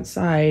back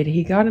outside,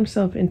 he got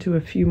himself into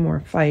a few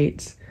more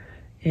fights.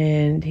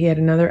 And he had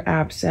another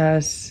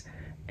abscess.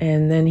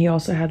 And then he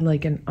also had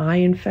like an eye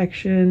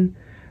infection.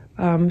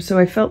 So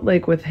I felt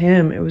like with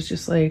him, it was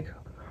just like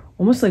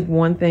almost like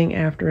one thing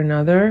after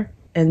another.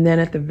 And then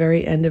at the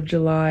very end of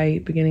July,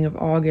 beginning of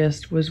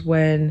August, was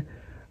when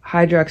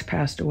Hydrox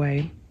passed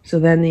away. So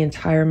then the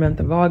entire month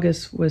of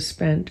August was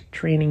spent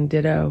training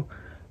Ditto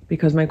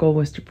because my goal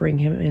was to bring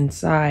him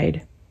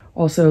inside.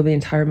 Also, the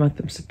entire month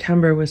of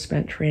September was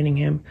spent training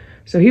him.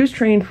 So he was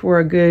trained for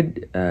a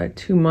good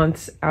 2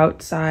 months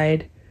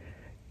outside.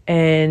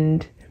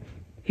 And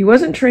he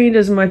wasn't trained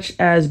as much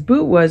as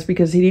Boo was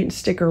because he didn't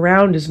stick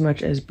around as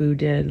much as Boo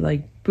did.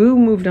 Like, Boo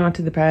moved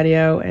onto the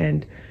patio,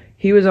 and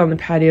he was on the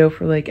patio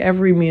for like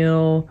every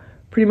meal,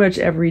 pretty much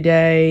every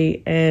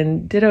day,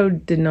 and Ditto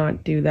did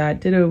not do that.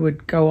 Ditto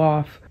would go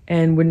off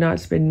and would not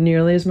spend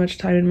nearly as much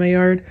time in my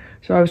yard.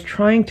 So I was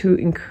trying to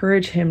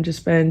encourage him to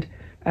spend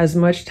as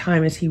much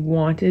time as he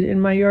wanted in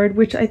my yard,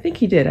 which I think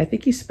he did. I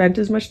think he spent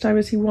as much time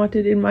as he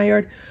wanted in my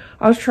yard.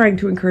 I was trying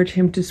to encourage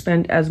him to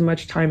spend as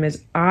much time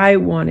as I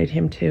wanted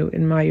him to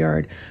in my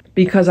yard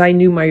because I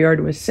knew my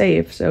yard was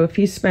safe. So if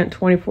he spent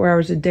 24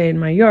 hours a day in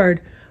my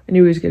yard, I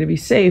knew he was going to be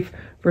safe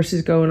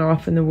versus going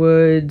off in the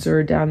woods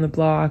or down the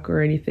block or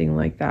anything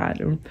like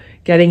that, and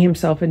getting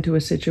himself into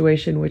a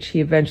situation which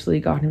he eventually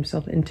got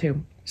himself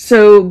into.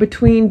 So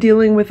between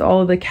dealing with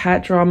all of the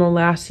cat drama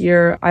last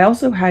year, I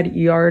also had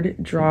yard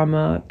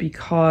drama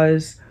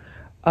because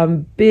a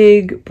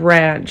big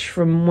branch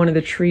from one of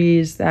the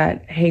trees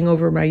that hang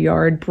over my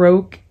yard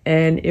broke,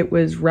 and it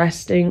was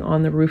resting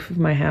on the roof of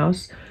my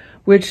house,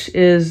 which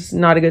is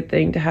not a good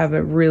thing to have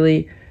a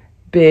really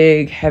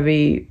big,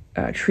 heavy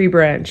tree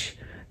branch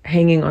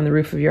hanging on the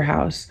roof of your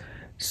house.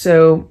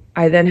 So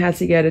I then had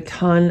to get a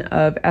ton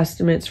of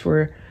estimates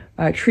for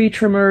tree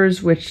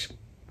trimmers, which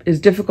is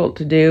difficult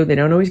to do. They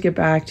don't always get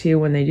back to you.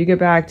 When they do get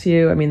back to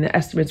you, I mean, the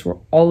estimates were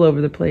all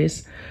over the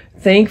place.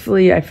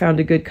 Thankfully, I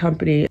found a good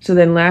company. So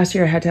then last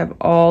year I had to have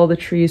all the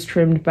trees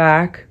trimmed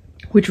back,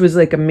 which was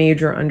like a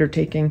major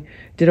undertaking.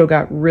 Ditto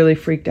got really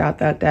freaked out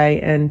that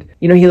day, and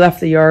he left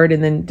the yard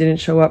and then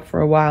didn't show up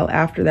for a while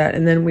after that.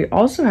 And then we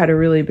also had a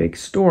really big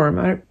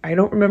storm. I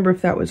don't remember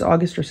if that was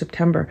August or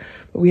September,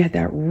 but we had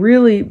that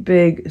really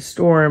big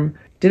storm.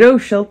 Ditto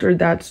sheltered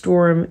that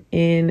storm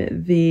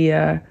in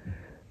the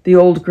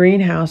old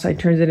greenhouse. I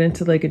turned it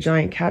into like a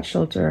giant cat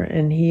shelter,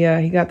 and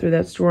he got through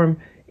that storm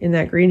in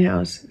that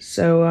greenhouse.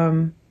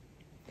 So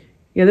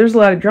yeah, there's a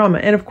lot of drama.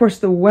 And of course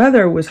the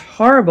weather was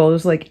horrible. It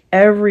was like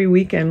every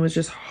weekend was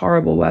just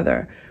horrible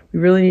weather. We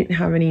really didn't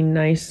have any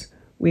nice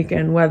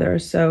weekend weather.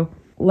 So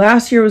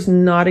last year was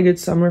not a good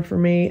summer for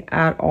me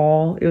at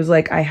all. It was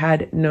like I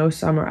had no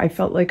summer. I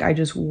felt like I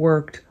just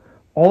worked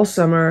all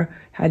summer,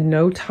 had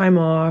no time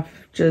off,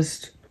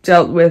 just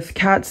dealt with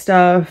cat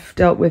stuff,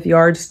 dealt with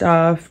yard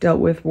stuff,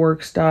 dealt with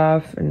work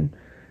stuff, and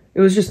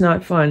it was just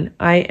not fun.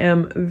 I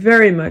am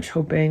very much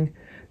hoping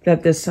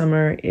that this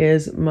summer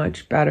is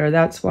much better.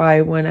 That's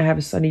why when I have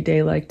a sunny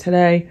day like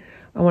today,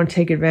 I want to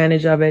take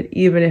advantage of it,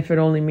 even if it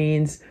only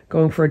means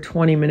going for a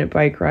 20-minute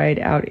bike ride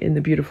out in the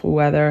beautiful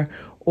weather,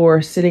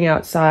 or sitting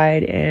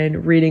outside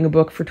and reading a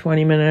book for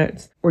 20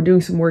 minutes, or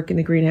doing some work in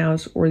the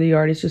greenhouse or the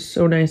yard. It's just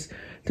so nice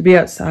to be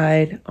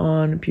outside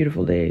on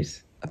beautiful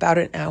days. About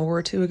an hour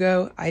or two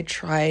ago, I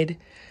tried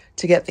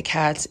to get the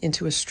cats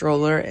into a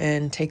stroller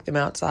and take them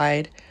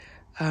outside.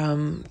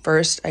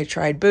 First, I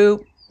tried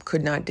Boo,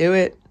 could not do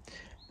it.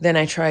 Then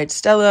I tried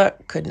Stella,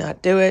 could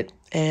not do it.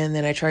 And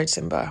then I tried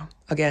Simba.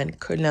 Again,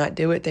 could not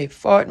do it. They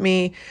fought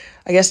me.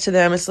 I guess to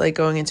them, it's like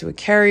going into a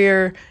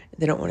carrier.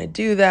 They don't want to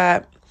do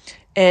that.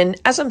 And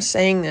as I'm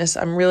saying this,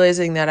 I'm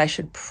realizing that I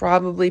should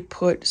probably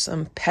put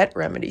some pet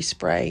remedy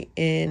spray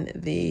in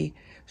the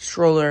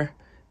stroller.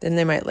 Then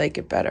they might like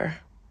it better.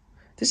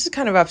 This is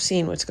kind of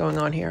obscene what's going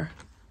on here.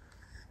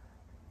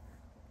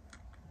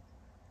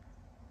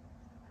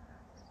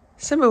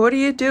 Simba, what are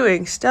you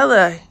doing?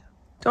 Stella,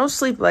 don't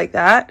sleep like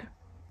that.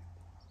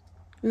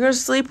 You're going to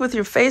sleep with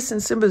your face in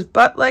Simba's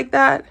butt like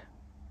that?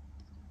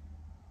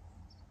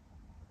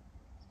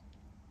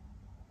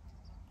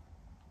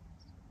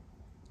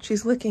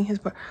 She's licking his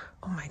butt.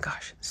 Oh my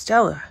gosh,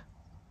 Stella.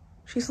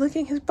 She's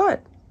licking his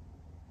butt.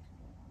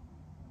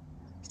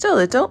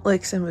 Stella, don't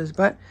lick Simba's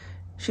butt.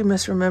 She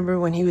must remember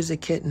when he was a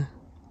kitten.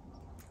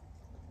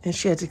 And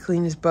she had to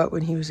clean his butt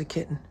when he was a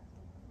kitten.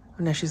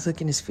 Oh, now she's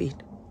licking his feet.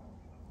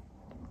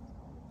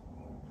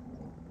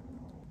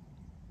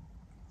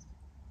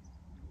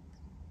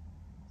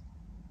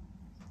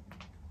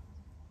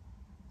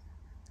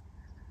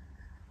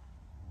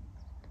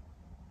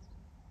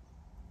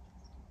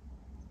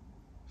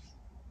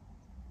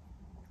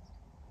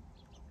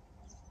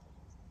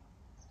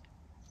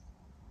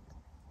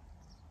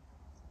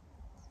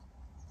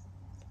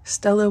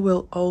 Stella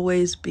will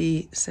always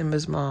be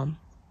Simba's mom.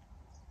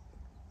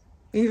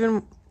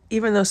 Even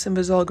though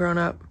Simba's all grown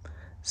up,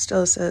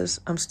 Stella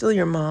says, I'm still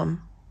your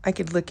mom. I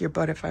could lick your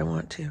butt if I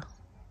want to.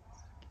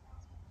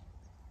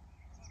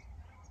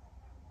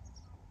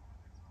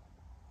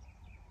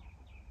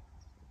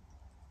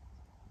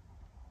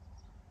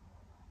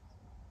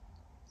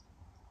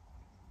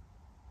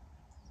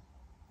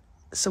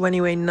 So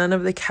anyway, none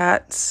of the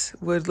cats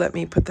would let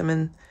me put them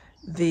in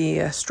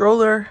the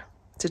stroller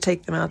to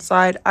take them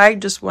outside. I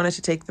just wanted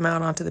to take them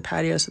out onto the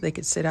patio so they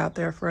could sit out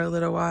there for a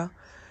little while.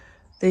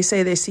 They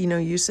say they see no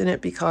use in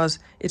it because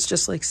it's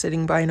just like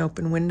sitting by an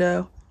open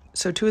window.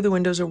 So 2 of the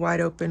windows are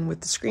wide open with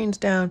the screens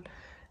down,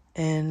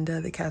 and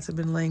the cats have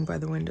been laying by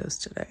the windows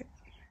today.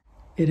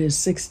 It is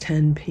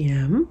 6:10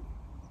 p.m.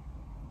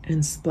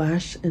 and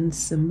Splash and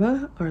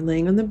Simba are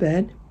laying on the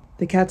bed.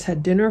 The cats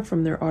had dinner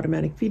from their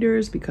automatic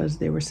feeders because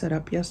they were set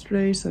up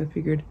yesterday, so I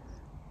figured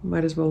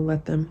might as well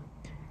let them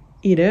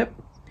eat it.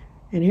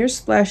 And here's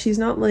Splash. He's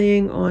not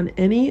laying on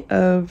any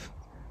of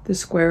the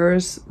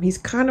squares. He's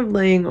kind of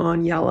laying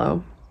on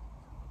yellow.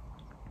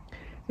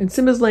 And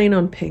Simba's laying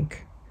on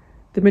pink.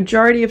 The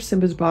majority of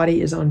Simba's body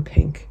is on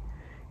pink,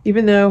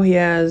 even though he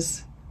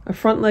has a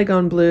front leg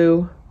on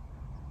blue,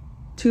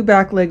 2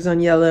 back legs on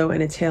yellow,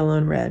 and a tail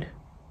on red.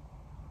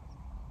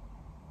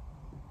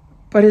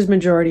 But his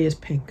majority is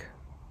pink.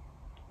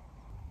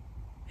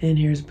 And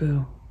here's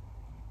Boo.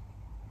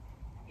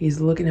 He's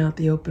looking out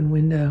the open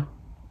window.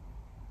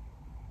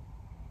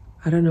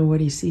 I don't know what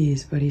he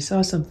sees, but he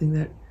saw something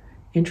that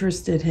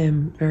interested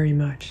him very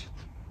much.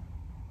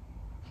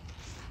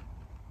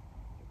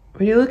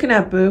 What are you looking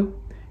at, Boo?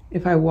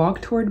 If I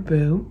walk toward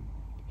Boo,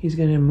 he's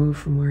going to move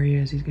from where he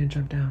is. He's going to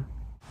jump down.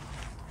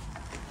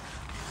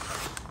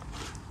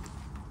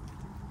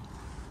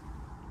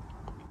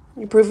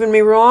 You proving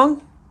me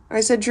wrong?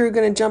 I said you were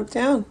going to jump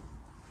down.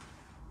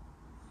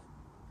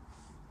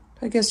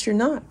 I guess you're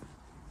not.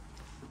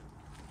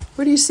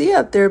 What do you see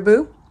out there,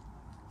 Boo?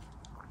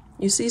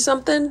 You see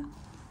something?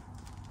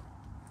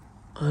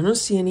 I don't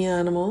see any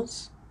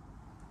animals.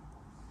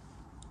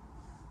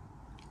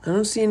 I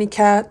don't see any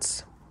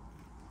cats.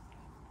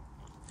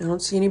 I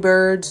don't see any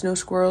birds, no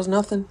squirrels,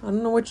 nothing. I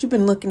don't know what you've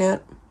been looking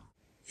at.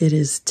 It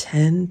is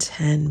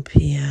 10:10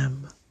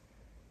 p.m.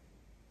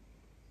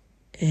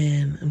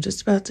 and I'm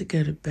just about to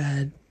go to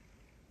bed,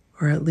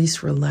 or at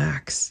least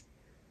relax.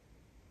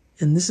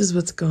 And this is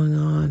what's going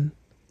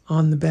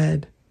on the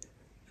bed.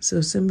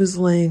 So Simba's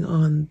laying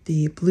on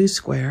the blue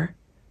square,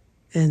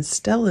 and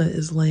Stella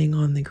is laying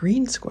on the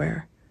green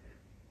square.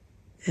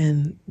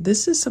 And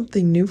this is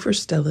something new for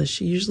Stella.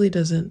 She usually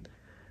doesn't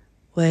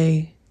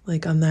lay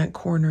like on that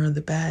corner of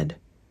the bed.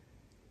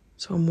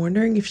 So I'm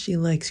wondering if she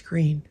likes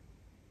green.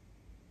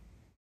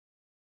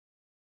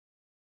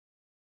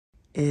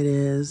 It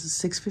is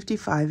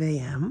 6:55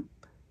 a.m.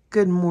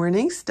 Good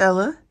morning,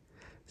 Stella.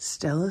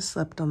 Stella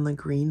slept on the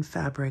green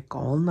fabric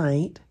all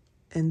night,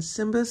 and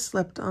Simba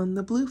slept on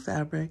the blue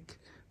fabric,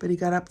 but he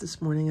got up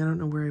this morning. I don't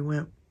know where he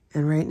went.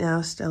 And right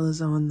now,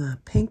 Stella's on the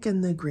pink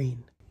and the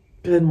green.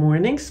 Good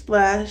morning,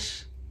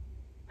 Splash.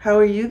 How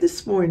are you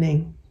this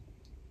morning?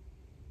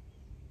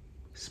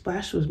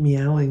 Splash was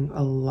meowing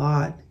a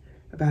lot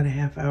about a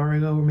half hour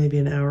ago, or maybe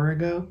an hour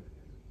ago.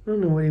 I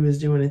don't know what he was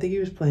doing. I think he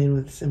was playing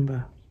with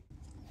Simba.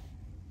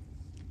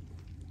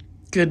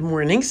 Good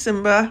morning,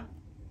 Simba.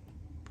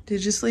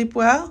 Did you sleep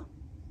well?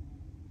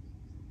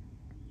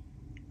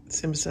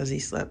 Simba says he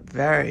slept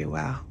very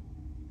well.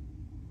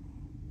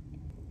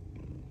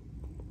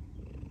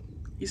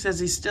 He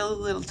says he's still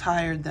a little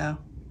tired, though.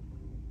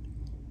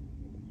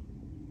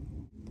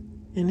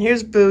 And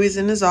here's Boo. He's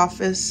in his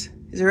office.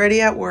 He's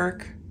already at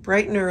work,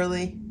 bright and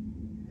early.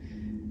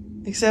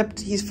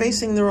 Except he's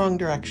facing the wrong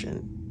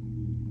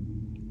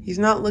direction. He's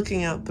not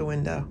looking out the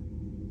window.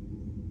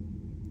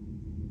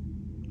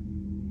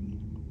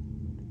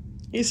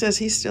 He says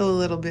he's still a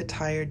little bit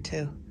tired,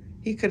 too.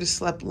 He could have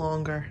slept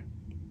longer.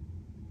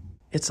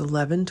 It's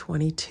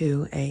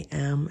 11:22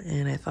 a.m.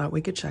 and I thought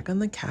we could check on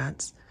the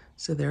cats.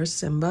 So there's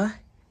Simba.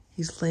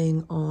 He's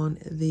laying on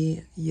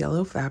the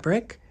yellow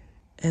fabric.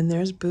 And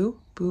there's Boo.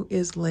 Boo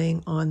is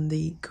laying on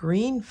the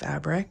green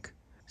fabric.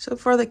 So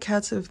far the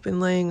cats have been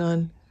laying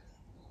on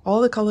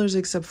all the colors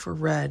except for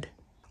red.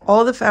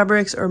 All the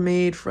fabrics are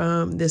made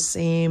from the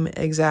same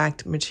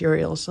exact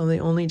material. So the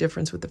only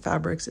difference with the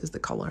fabrics is the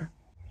color.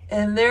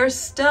 And there's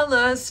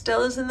Stella.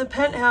 Stella's in the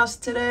penthouse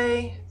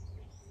today.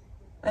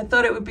 I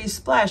thought it would be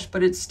Splash,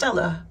 but it's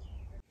Stella.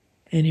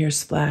 And here's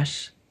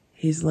Splash.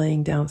 He's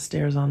laying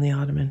downstairs on the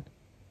ottoman.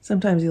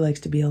 Sometimes he likes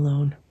to be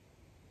alone.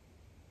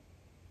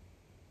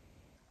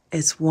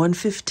 It's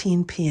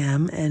 1:15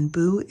 p.m. and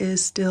Boo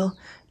is still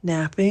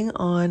napping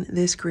on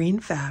this green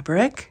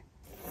fabric.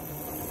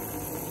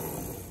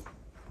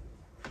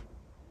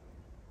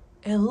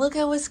 And look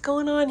at what's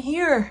going on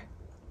here.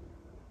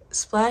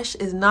 Splash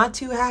is not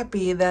too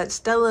happy that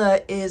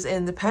Stella is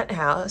in the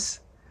penthouse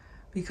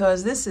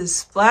because this is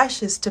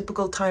Splash's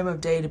typical time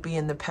of day to be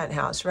in the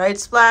penthouse, right,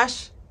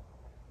 Splash?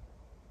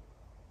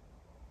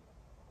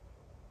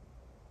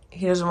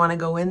 He doesn't want to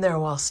go in there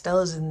while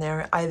Stella's in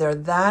there. Either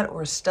that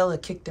or Stella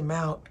kicked him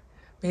out.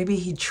 Maybe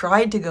he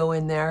tried to go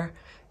in there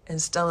and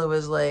Stella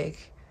was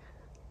like,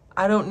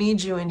 I don't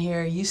need you in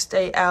here. You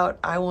stay out.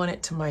 I want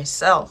it to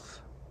myself.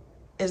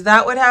 Is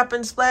that what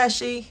happened,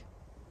 Splashy?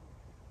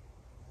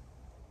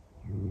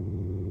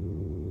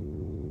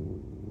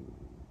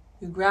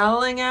 You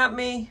growling at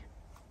me?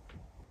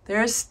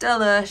 There's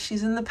Stella.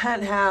 She's in the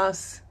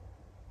penthouse.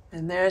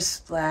 And there's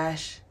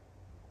Splash.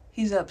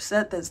 He's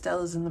upset that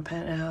Stella's in the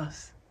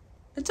penthouse.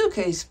 It's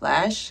okay,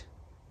 Splash.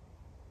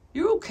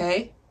 You're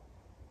okay.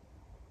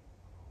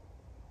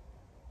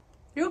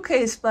 You're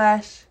okay,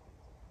 Splash.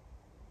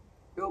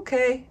 You're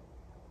okay.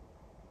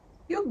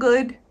 You're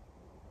good.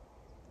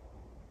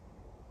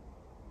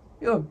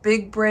 You're a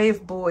big,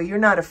 brave boy. You're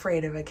not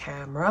afraid of a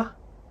camera.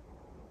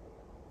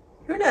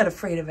 You're not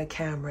afraid of a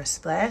camera,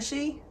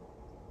 Splashy.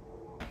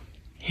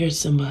 Here's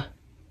Simba.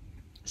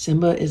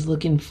 Simba is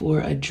looking for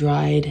a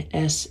dried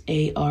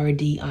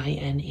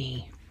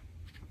sardine.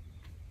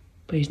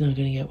 But he's not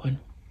going to get one.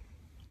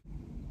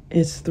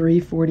 It's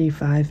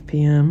 3:45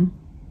 p.m.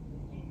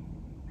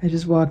 I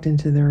just walked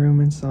into the room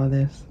and saw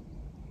this.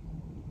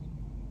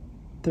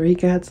 3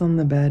 cats on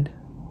the bed.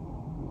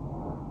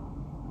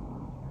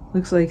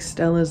 Looks like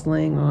Stella's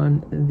laying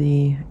on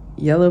the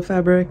yellow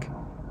fabric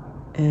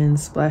and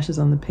Splash is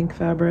on the pink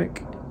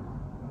fabric.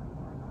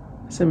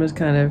 Simba's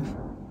kind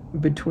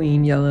of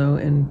between yellow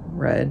and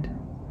red.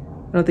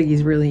 I don't think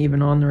he's really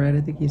even on the red.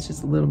 I think he's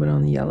just a little bit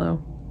on the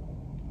yellow.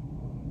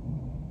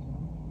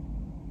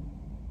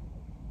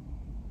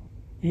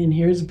 And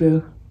here's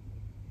Boo.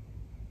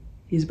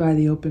 He's by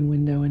the open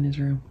window in his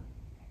room.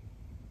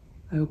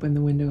 I opened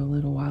the window a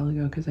little while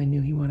ago because I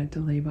knew he wanted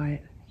to lay by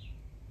it.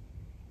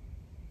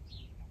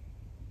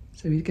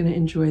 So he's going to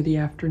enjoy the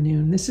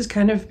afternoon. This has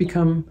kind of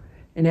become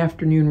an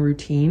afternoon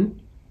routine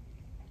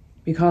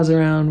because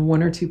around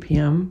 1 or 2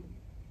 p.m.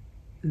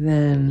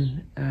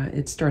 then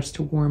it starts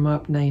to warm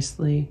up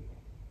nicely.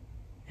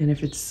 And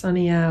if it's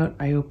sunny out,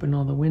 I open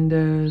all the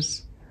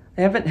windows.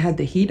 I haven't had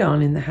the heat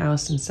on in the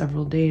house in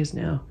several days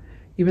now.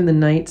 Even the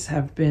nights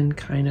have been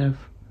kind of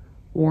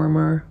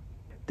warmer.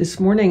 This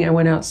morning I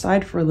went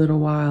outside for a little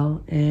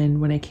while,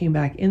 and when I came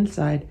back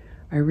inside,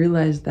 I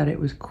realized that it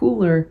was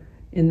cooler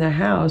in the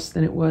house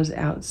than it was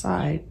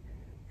outside.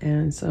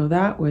 And so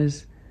that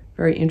was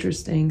very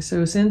interesting.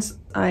 So since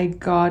I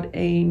got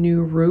a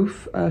new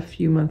roof a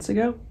few months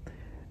ago,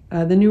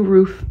 the new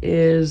roof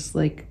is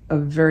like a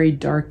very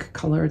dark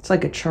color. It's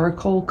like a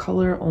charcoal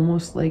color,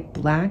 almost like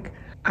black.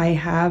 I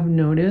have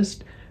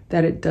noticed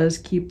that it does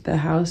keep the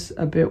house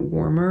a bit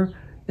warmer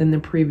than the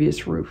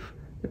previous roof.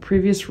 The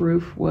previous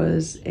roof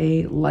was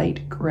a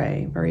light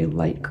gray, very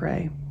light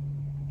gray.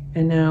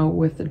 And now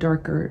with the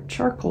darker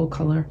charcoal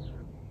color,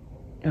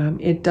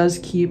 it does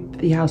keep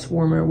the house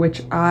warmer,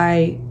 which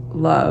I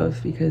love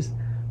because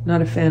I'm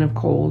not a fan of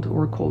cold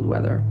or cold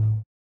weather.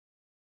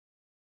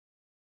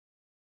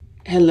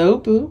 Hello,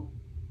 Boo.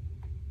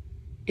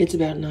 It's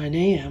about 9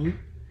 a.m.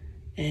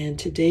 and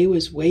today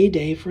was weigh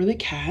day for the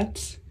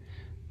cats.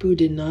 Boo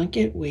did not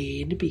get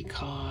weighed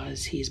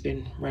because he's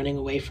been running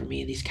away from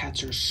me. These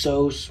cats are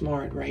so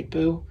smart, right,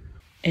 Boo?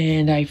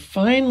 And I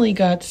finally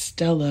got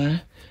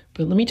Stella,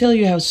 but let me tell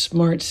you how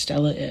smart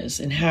Stella is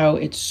and how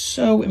it's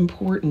so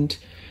important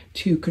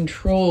to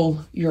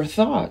control your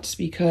thoughts,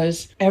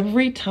 because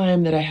every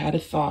time that I had a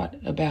thought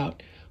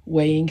about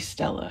weighing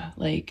Stella,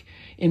 like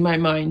in my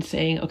mind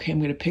saying, okay, I'm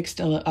going to pick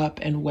Stella up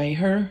and weigh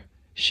her,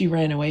 she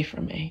ran away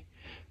from me.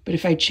 But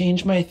if I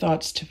change my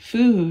thoughts to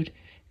food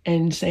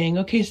and saying,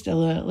 okay,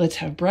 Stella, let's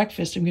have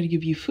breakfast, I'm going to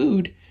give you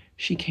food,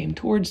 she came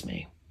towards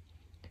me.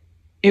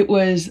 It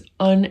was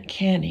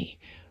uncanny.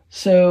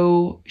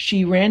 So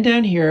she ran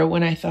down here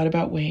when I thought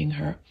about weighing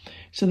her.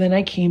 So then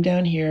I came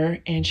down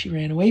here and she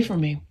ran away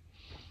from me.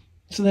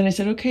 So then I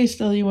said, okay,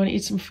 Stella, you want to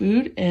eat some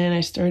food? And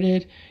I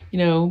started,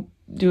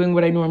 doing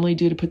what I normally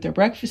do to put their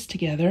breakfast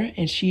together.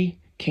 And she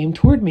came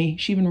toward me.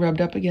 She even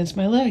rubbed up against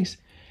my legs.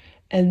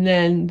 And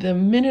then the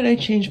minute I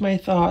changed my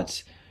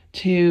thoughts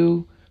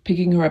to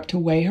picking her up to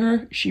weigh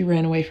her, she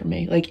ran away from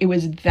me. Like, it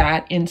was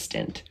that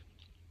instant.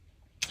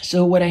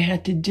 So what I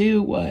had to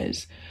do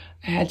was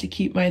I had to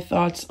keep my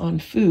thoughts on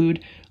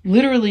food,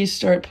 literally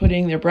start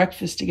putting their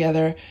breakfast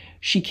together.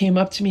 She came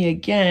up to me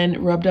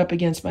again, rubbed up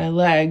against my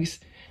legs,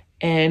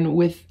 and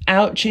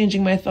without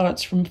changing my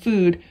thoughts from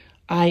food,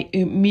 I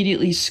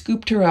immediately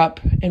scooped her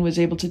up and was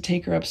able to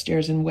take her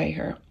upstairs and weigh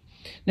her.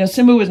 Now,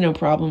 Simba was no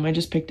problem. I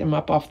just picked him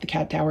up off the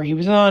cat tower he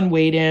was on,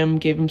 weighed him,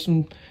 gave him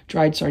some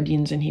dried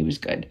sardines, and he was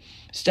good.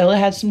 Stella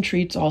had some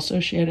treats also.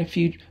 She had a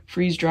few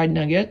freeze-dried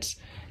nuggets,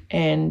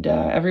 and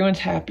everyone's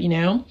happy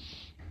now.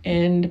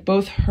 and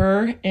both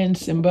her and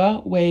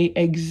Simba weigh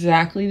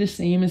exactly the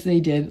same as they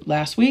did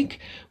last week,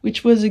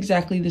 which was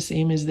exactly the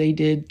same as they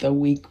did the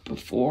week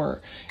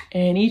before.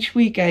 And each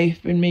week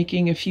I've been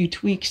making a few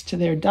tweaks to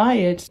their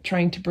diets,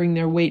 trying to bring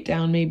their weight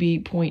down maybe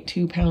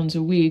 0.2 pounds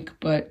a week,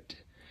 but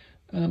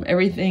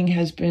everything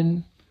has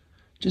been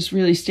just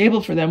really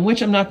stable for them,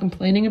 which I'm not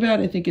complaining about.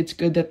 I think it's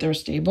good that they're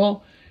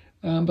stable.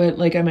 But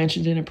like I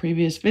mentioned in a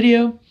previous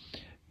video,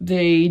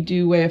 they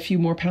do weigh a few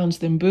more pounds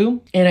than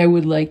Boo, and I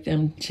would like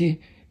them to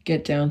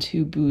get down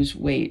to Boo's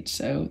weight.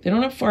 So they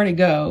don't have far to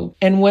go.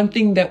 And one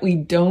thing that we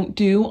don't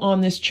do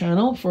on this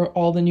channel for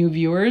all the new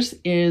viewers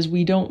is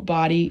we don't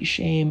body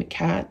shame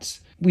cats.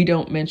 We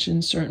don't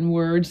mention certain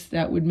words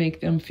that would make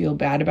them feel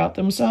bad about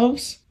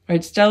themselves.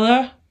 Right,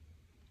 Stella?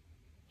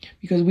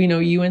 Because we know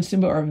you and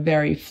Simba are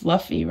very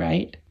fluffy,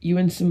 right? You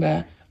and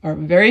Simba are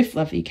very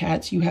fluffy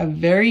cats. You have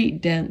very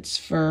dense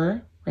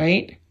fur,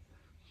 right?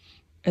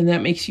 And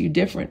that makes you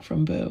different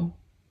from Boo.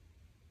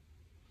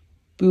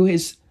 Boo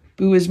is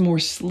more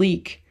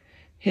sleek.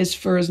 His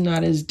fur is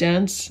not as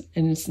dense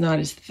and it's not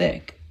as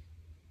thick.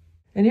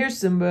 And here's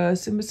Simba.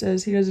 Simba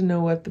says he doesn't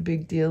know what the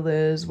big deal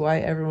is, why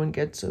everyone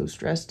gets so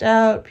stressed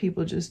out.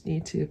 People just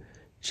need to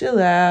chill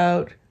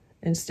out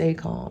and stay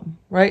calm.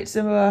 Right,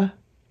 Simba?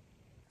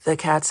 The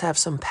cats have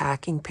some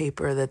packing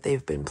paper that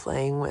they've been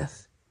playing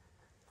with.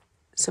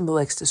 Simba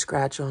likes to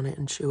scratch on it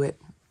and chew it.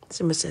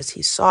 Simba says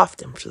he's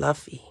soft and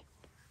fluffy.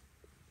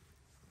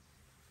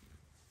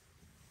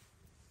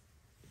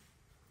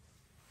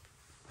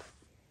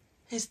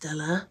 Hey,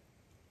 Stella.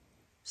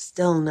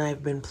 Stella and I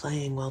have been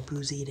playing while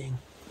Boo's eating.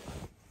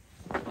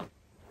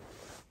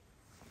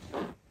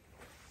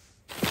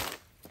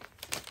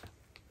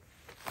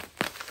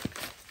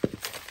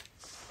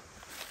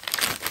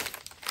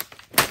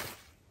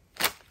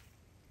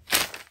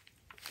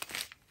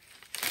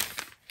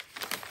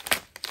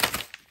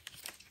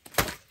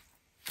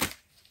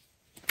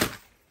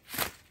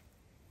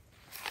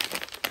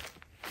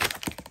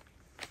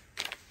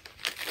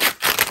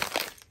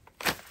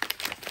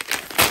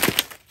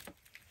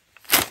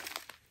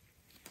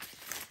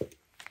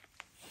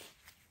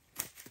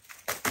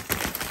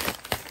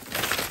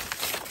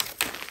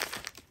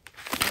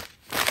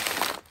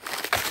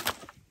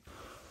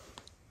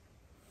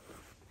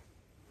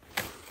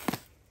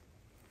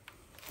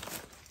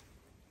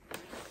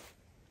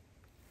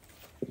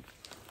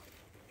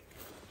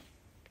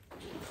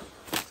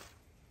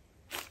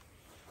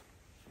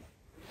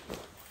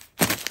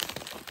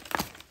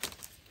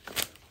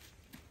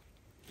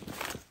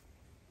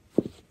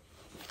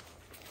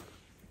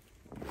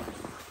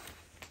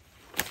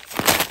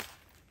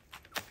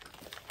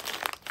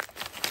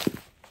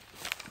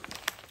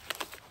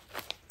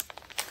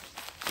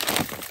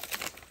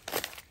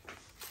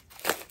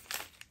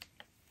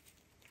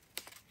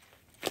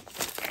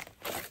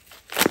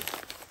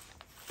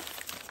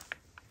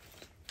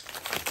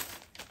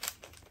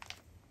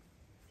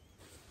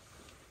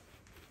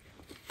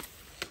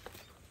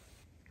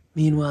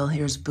 Meanwhile,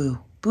 here's Boo.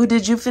 Boo,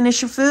 did you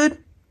finish your food?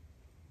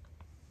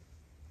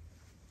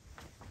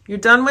 You're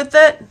done with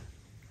it?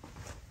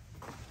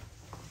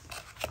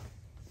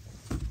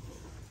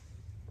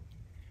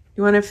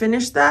 You want to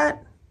finish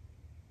that?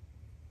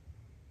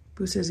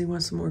 Boo says he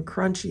wants some more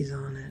crunchies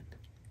on it.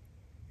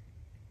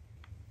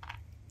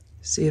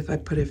 See if I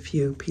put a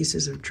few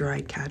pieces of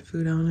dried cat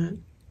food on it.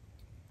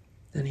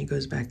 Then he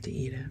goes back to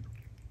eat it.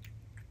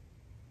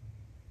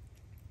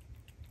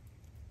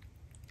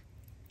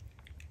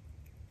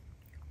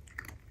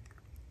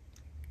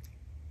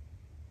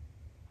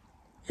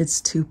 It's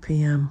 2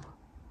 p.m.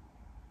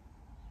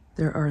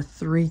 There are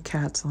 3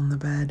 cats on the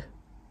bed.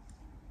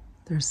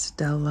 There's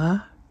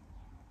Stella,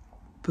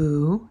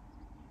 Boo,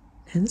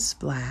 and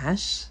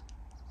Splash.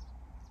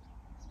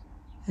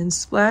 And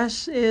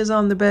Splash is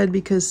on the bed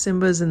because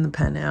Simba's in the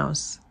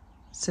penthouse.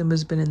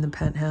 Simba's been in the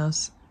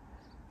penthouse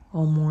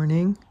all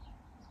morning.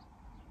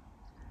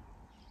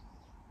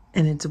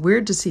 And it's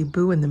weird to see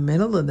Boo in the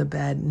middle of the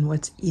bed. And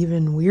what's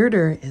even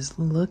weirder is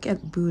look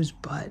at Boo's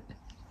butt.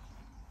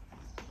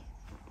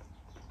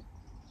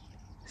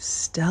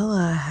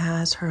 Stella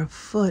has her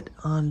foot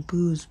on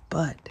Boo's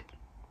butt.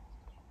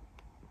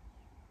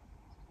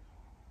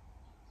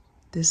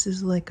 This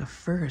is like a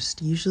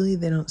first. Usually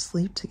they don't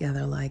sleep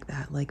together like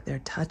that, like they're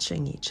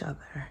touching each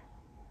other.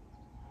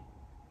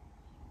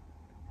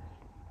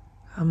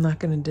 I'm not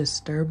going to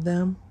disturb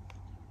them.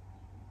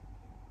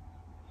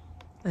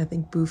 I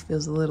think Boo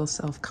feels a little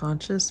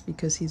self-conscious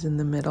because he's in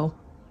the middle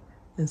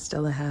and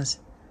Stella has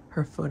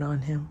her foot on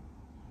him.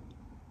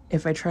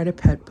 If I try to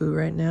pet Boo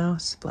right now,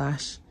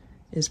 Splash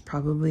is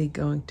probably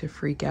going to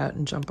freak out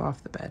and jump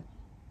off the bed.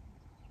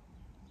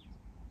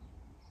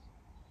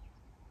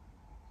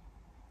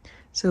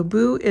 So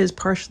Boo is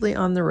partially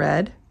on the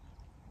red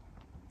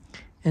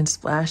and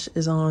Splash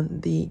is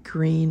on the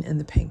green and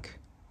the pink.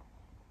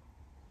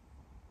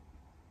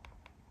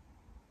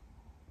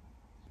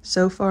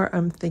 So far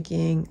I'm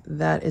thinking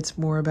that it's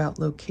more about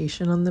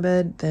location on the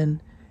bed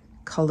than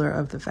color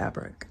of the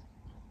fabric.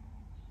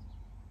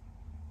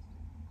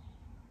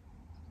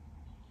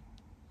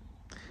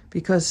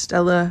 Because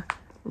Stella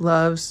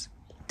loves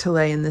to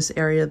lay in this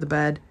area of the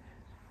bed.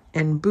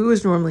 And Boo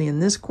is normally in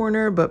this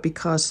corner, but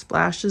because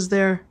Splash is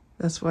there,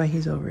 that's why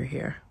he's over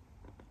here.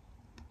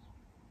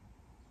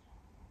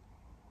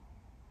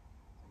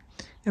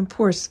 And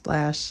poor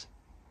Splash.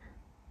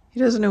 He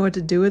doesn't know what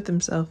to do with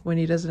himself when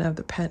he doesn't have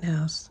the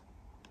penthouse.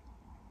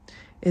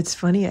 It's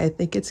funny, I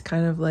think it's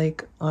kind of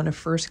like on a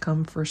first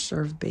come, first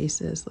served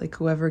basis. Like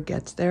whoever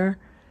gets there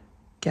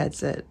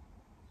gets it.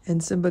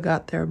 And Simba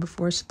got there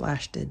before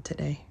Splash did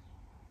today.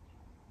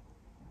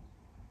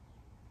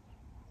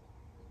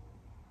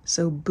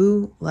 So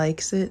Boo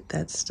likes it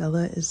that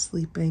Stella is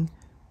sleeping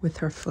with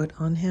her foot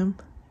on him.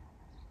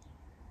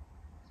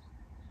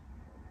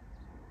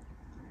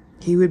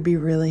 He would be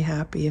really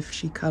happy if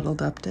she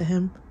cuddled up to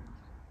him.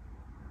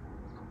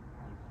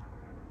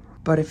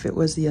 But if it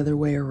was the other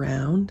way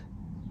around,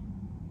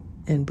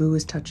 and Boo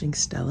was touching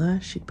Stella,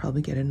 she'd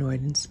probably get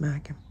annoyed and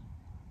smack him.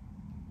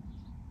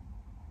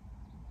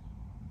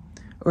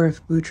 Or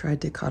if Boo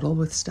tried to cuddle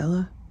with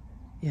Stella,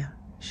 yeah,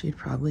 she'd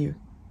probably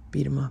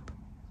beat him up.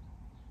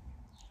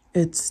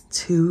 It's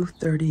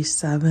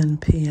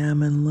 2:37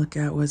 p.m. and look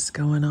at what's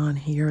going on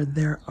here.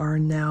 There are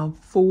now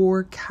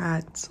 4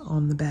 cats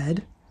on the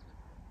bed.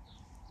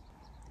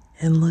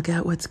 And look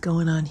at what's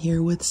going on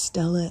here with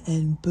Stella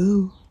and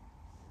Boo.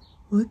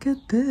 Look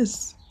at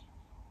this.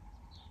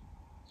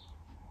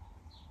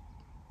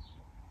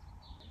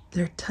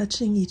 They're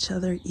touching each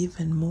other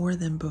even more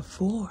than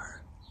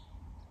before.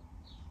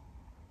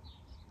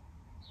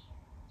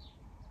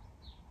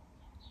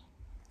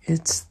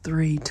 It's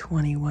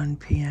 3:21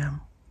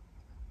 p.m.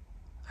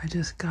 I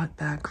just got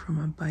back from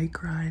a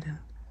bike ride and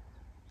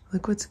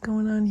look what's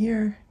going on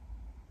here.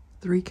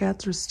 3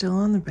 cats are still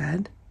on the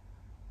bed.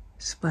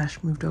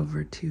 Splash moved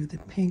over to the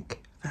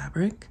pink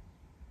fabric.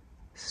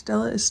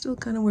 Stella is still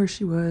kind of where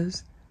she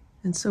was,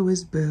 and so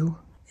is Boo.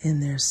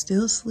 And they're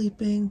still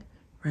sleeping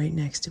right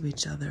next to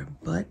each other,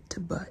 butt to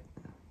butt.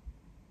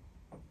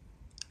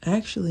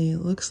 Actually, it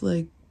looks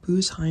like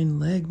Boo's hind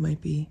leg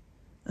might be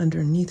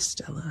underneath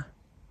Stella.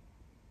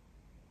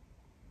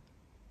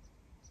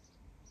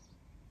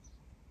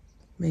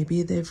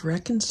 Maybe they've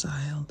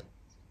reconciled.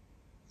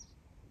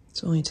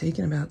 It's only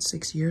taken about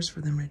 6 years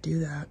for them to do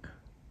that.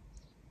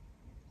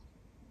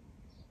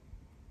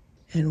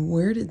 And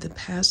where did the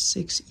past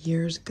 6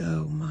 years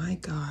go? My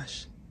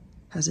gosh.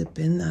 Has it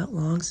been that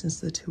long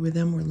since the 2 of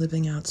them were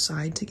living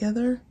outside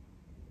together?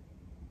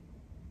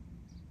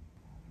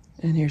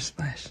 And here's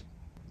Splash.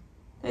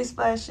 Hey,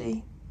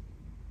 Splashy.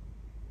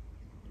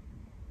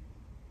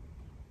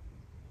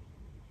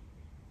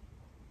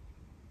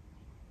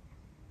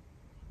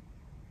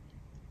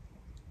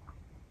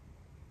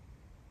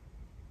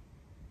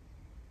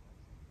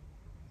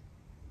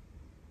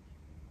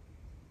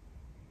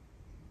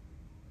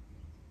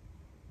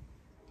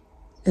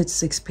 It's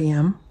 6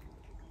 p.m.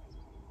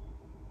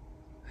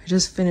 I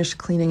just finished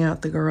cleaning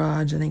out the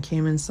garage and I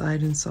came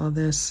inside and saw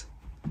this.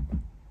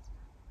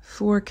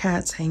 4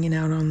 cats hanging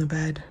out on the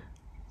bed.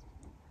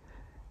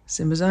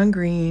 Simba's on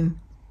green,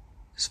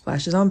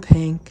 Splash is on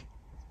pink,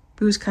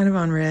 Boo's kind of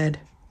on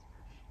red,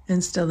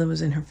 and Stella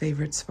was in her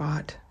favorite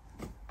spot.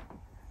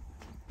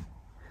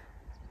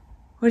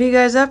 What are you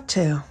guys up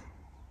to?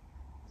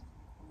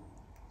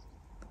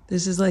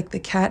 This is like the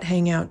cat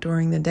hangout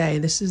during the day.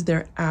 This is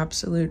their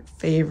absolute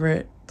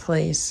favorite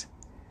place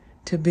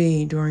to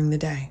be during the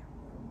day.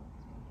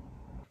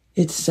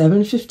 It's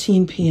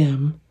 7:15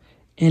 p.m.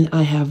 and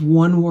I have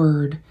one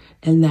word,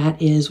 and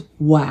that is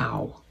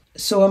wow.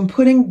 So I'm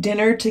putting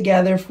dinner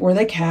together for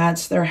the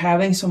cats. They're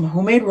having some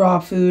homemade raw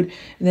food.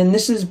 And then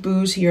this is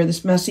Boo's here,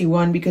 this messy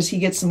one, because he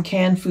gets some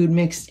canned food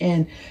mixed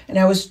in. And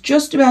I was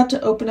just about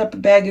to open up a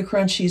bag of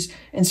crunchies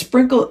and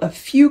sprinkle a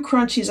few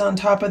crunchies on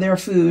top of their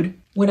food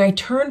when I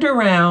turned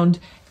around,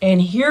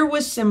 and here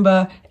was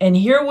Simba and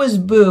here was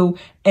Boo,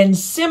 and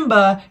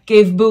Simba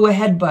gave Boo a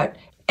headbutt.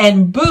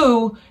 And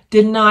Boo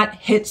did not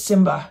hit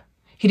Simba.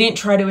 He didn't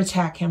try to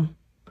attack him.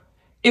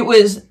 It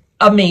was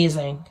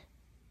amazing.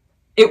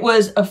 It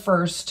was a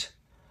first.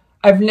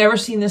 I've never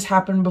seen this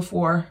happen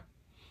before.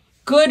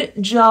 Good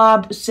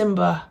job,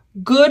 Simba.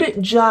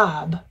 Good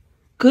job.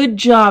 Good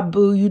job,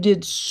 Boo. You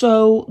did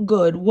so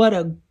good. What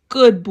a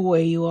good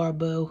boy you are,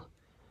 Boo.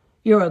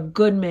 You're a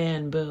good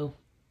man, Boo.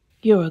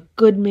 You're a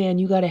good man.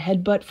 You got a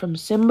headbutt from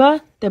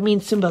Simba? That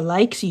means Simba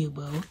likes you,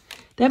 Boo.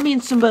 That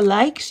means Simba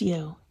likes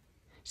you.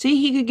 See,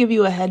 he could give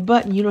you a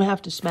headbutt and you don't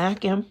have to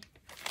smack him.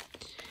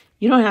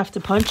 You don't have to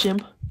punch him.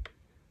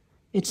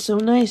 It's so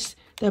nice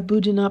that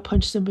Boo did not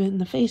punch Simba in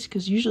the face,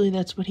 because usually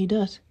that's what he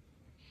does.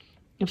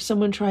 If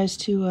someone tries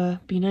to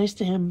be nice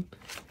to him,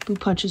 Boo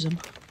punches him.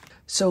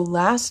 So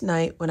last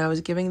night when I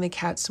was giving the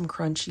cats some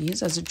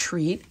crunchies as a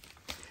treat,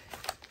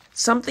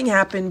 something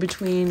happened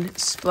between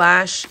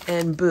Splash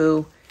and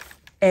Boo.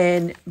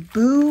 And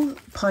Boo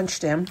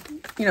punched him,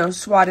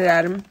 swatted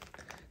at him,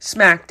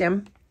 smacked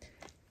him,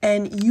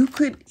 and you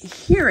could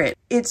hear it.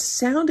 It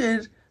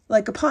sounded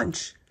like a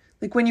punch.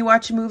 Like when you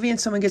watch a movie and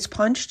someone gets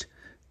punched,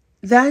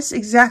 that's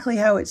exactly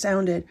how it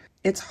sounded.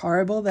 It's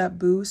horrible that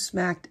Boo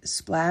smacked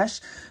Splash,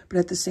 but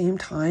at the same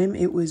time,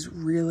 it was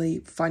really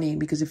funny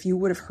because if you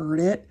would have heard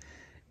it,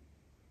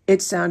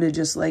 it sounded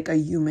just like a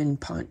human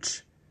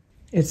punch.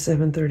 It's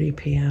 7:30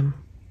 p.m.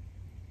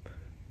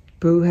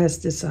 Boo has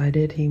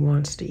decided he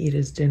wants to eat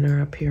his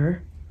dinner up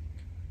here.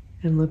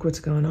 And look what's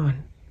going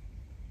on.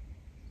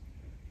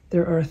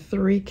 There are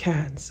 3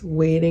 cats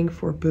waiting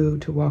for Boo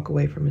to walk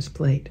away from his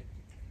plate.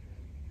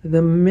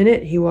 The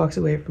minute he walks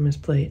away from his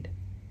plate,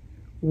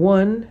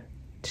 1,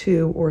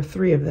 2, or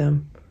 3 of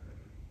them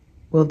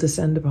will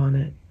descend upon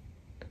it.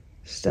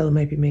 Stella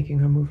might be making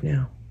her move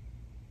now.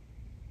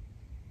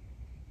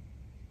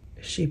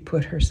 She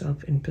put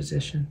herself in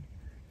position.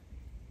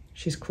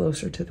 She's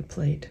closer to the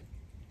plate.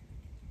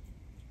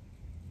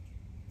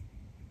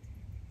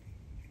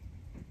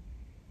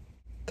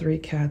 Three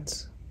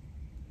cats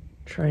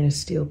trying to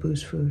steal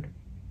Boo's food.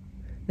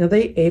 Now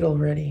they ate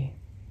already.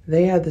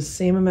 They had the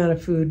same amount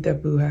of food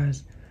that Boo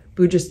has.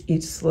 Boo just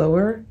eats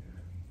slower,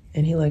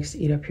 and he likes to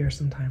eat up here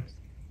sometimes.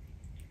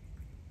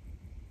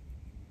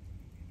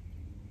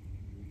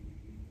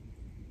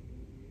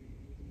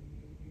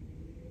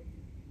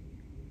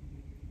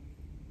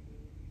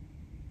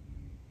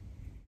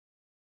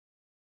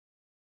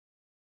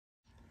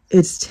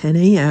 It's 10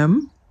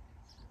 a.m.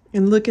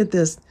 and look at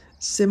this.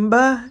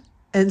 Simba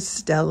and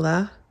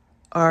Stella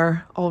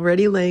are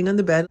already laying on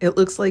the bed. It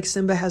looks like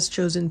Simba has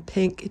chosen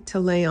pink to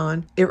lay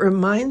on. It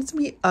reminds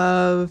me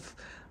of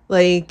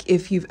like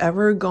if you've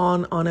ever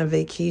gone on a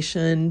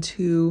vacation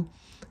to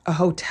a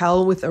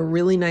hotel with a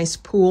really nice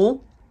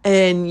pool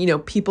and, you know,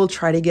 people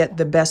try to get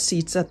the best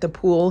seats at the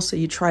pool. So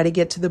you try to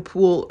get to the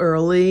pool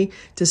early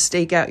to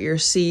stake out your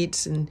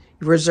seats and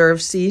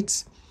reserve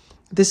seats.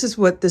 This is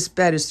what this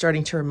bed is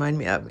starting to remind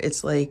me of.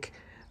 It's like,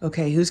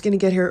 okay, who's going to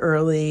get here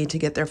early to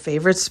get their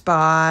favorite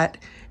spot?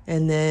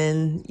 And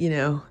then, you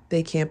know,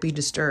 they can't be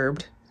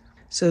disturbed.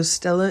 So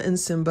Stella and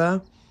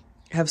Simba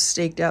have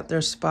staked out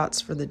their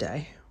spots for the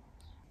day.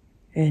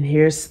 And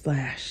here's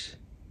Splash.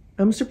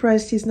 I'm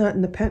surprised he's not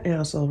in the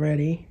penthouse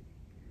already.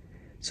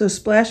 So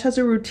Splash has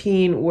a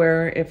routine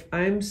where if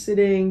I'm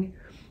sitting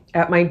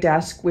at my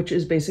desk, which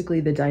is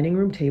basically the dining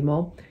room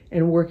table,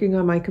 and working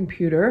on my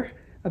computer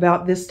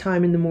about this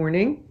time in the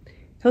morning,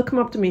 he'll come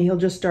up to me, he'll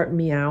just start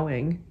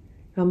meowing.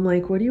 I'm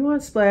like, what do you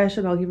want, Splash?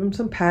 And I'll give him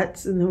some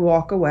pets and then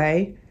walk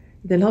away.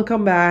 Then he'll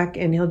come back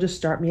and he'll just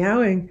start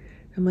meowing.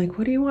 I'm like,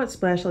 what do you want,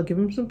 Splash? I'll give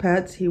him some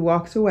pets. He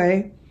walks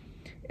away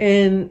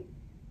and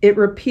it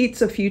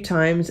repeats a few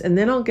times, and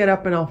then I'll get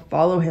up and I'll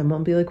follow him. I'll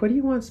be like, what do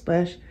you want,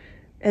 Splash?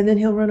 And then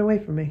he'll run away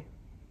from me.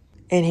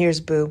 And here's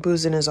Boo.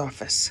 Boo's in his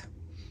office.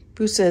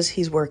 Boo says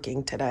he's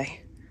working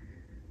today.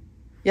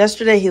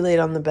 Yesterday he laid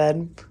on the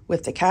bed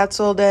with the cats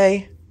all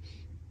day,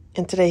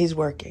 and today he's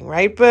working.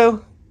 Right,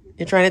 Boo?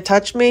 You're trying to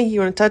touch me?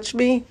 You want to touch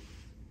me?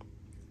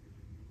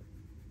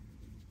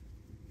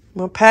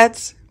 More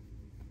pets?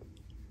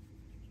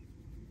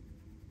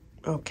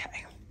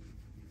 Okay.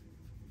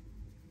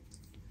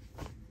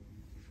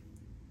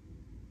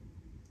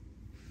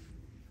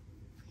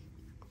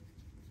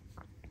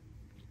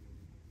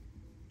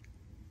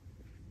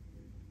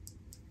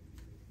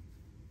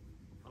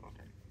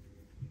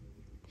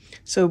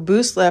 So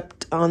Boo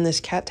slept on this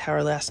cat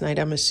tower last night,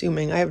 I'm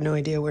assuming. I have no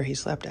idea where he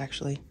slept,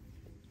 actually.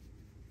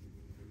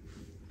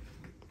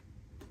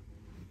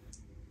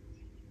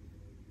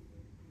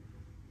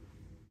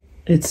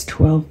 It's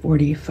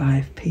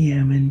 12:45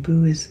 p.m. and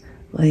Boo is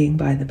laying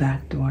by the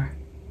back door.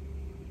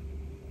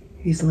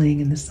 He's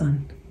laying in the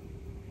sun.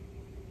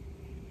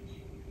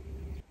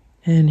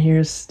 And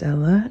here's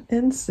Stella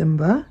and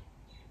Simba.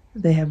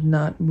 They have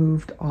not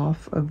moved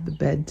off of the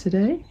bed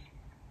today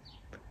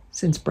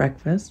since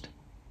breakfast.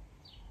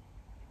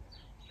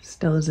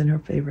 Stella's in her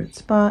favorite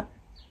spot,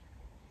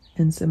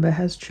 and Simba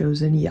has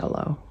chosen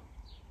yellow.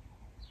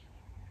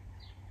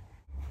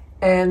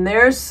 And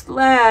there's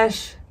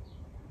Splash.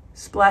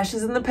 Splash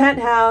is in the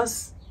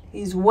penthouse.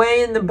 He's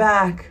way in the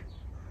back.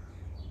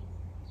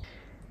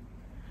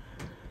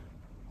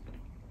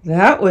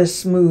 That was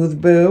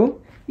smooth,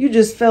 Boo. You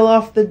just fell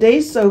off the day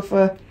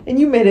sofa, and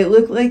you made it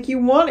look like you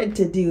wanted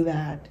to do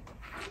that.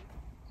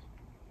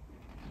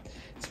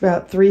 It's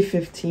about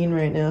 3:15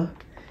 right now.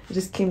 I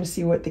just came to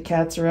see what the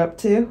cats are up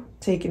to,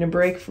 taking a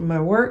break from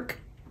my work.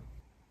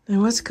 And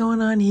what's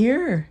going on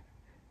here?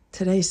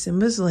 Today,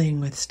 Simba's laying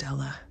with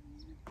Stella.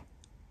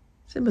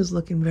 Simba's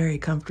looking very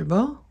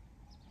comfortable.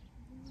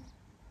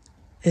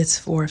 It's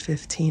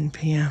 4:15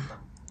 p.m.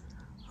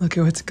 Look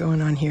at what's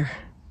going on here.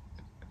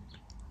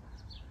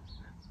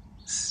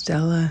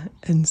 Stella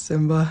and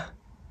Simba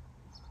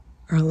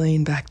are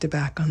laying back to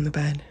back on the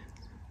bed.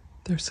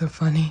 They're so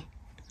funny.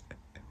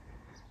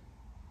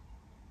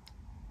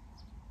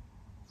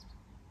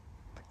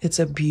 It's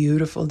a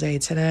beautiful day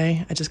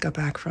today. I just got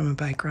back from a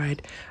bike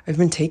ride. I've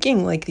been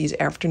taking like these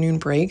afternoon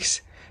breaks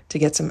to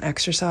get some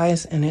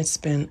exercise, and it's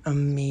been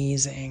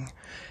amazing,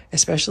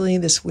 especially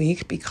this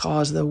week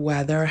because the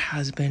weather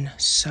has been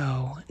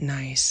so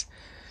nice.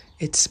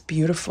 It's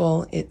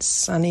beautiful. It's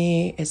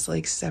sunny. It's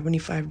like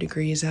 75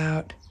 degrees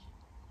out.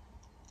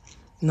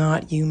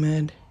 Not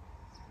humid.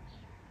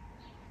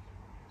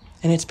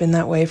 and it's been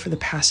that way for the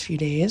past few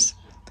days.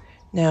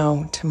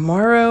 Now,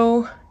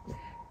 tomorrow,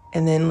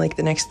 and then like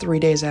the next 3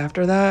 days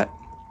after that,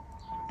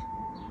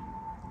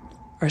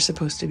 are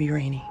supposed to be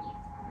rainy.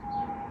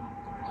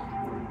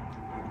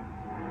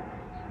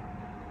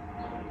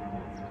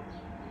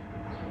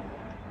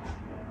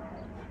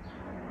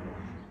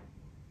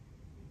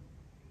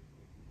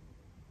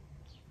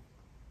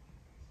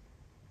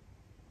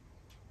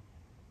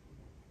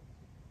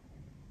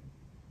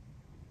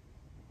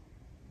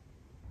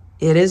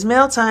 It is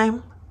mail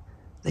time.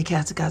 The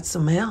cats got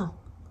some mail.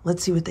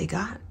 Let's see what they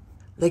got.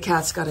 The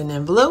cat's got an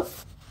envelope.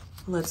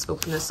 Let's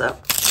open this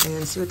up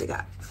and see what they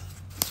got.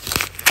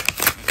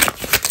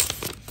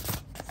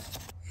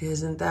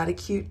 Isn't that a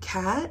cute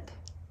cat?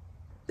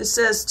 It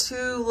says,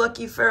 to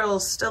Lucky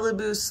Ferals, Stella,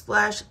 Boo,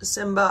 Splash,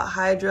 Simba,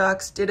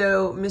 Hydrox,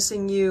 Ditto,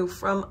 missing you,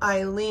 from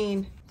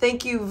Eileen.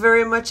 Thank you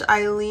very much,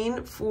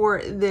 Eileen,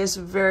 for this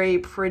very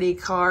pretty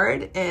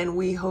card, and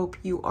we hope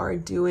you are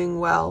doing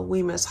well.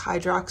 We miss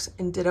Hydrox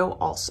and Ditto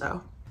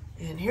also.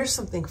 And here's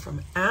something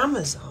from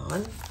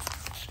Amazon.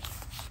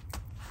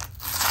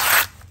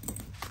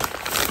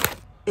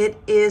 It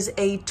is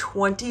a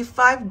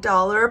 $25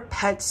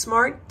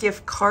 PetSmart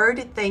gift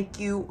card. Thank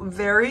you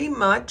very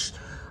much.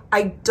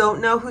 I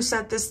don't know who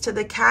sent this to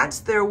the cats.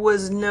 There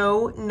was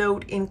no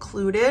note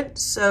included.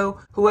 So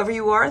whoever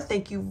you are,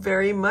 thank you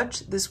very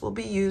much. This will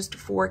be used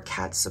for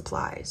cat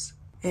supplies.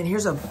 And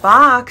here's a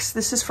box.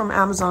 This is from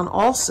Amazon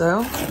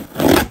also.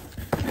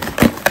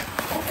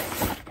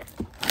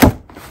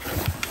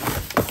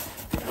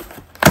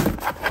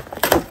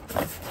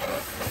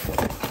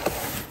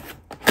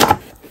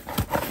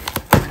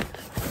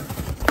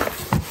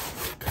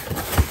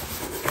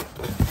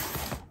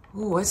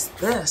 Ooh, what's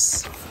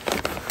this?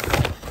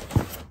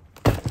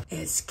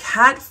 It's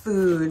cat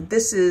food.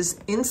 This is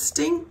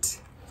Instinct,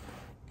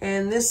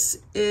 and this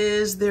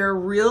is their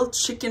real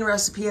chicken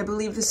recipe. I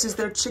believe this is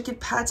their chicken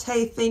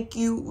pate. Thank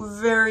you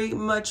very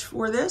much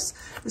for this.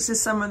 This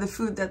is some of the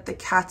food that the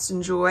cats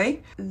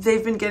enjoy.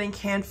 They've been getting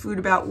canned food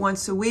about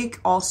once a week.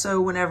 Also,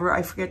 whenever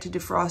I forget to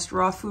defrost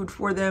raw food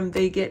for them,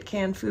 they get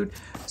canned food.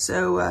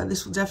 So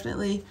this will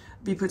definitely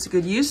be put to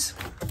good use.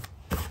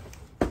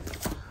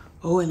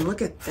 Oh, and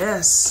look at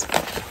this.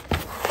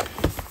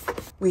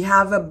 We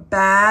have a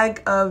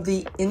bag of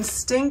the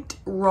Instinct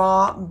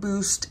Raw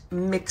Boost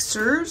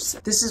Mixers.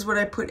 This is what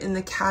I put in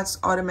the cat's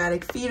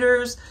automatic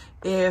feeders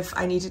if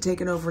I need to take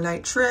an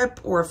overnight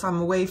trip or if I'm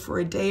away for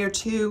a day or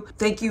two.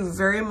 Thank you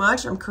very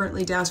much. I'm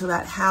currently down to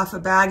about half a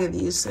bag of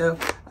these, so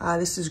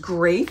this is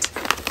great.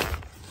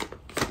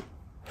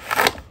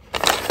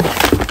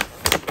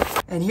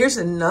 And here's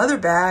another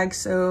bag,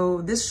 so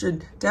this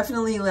should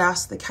definitely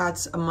last the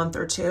cats a month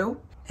or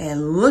two.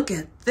 And look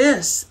at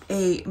this,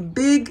 a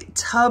big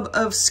tub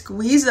of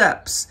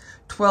squeeze-ups.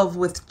 12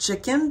 with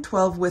chicken,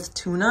 12 with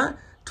tuna,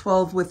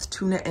 12 with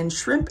tuna and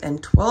shrimp,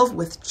 and 12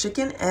 with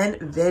chicken and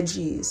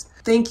veggies.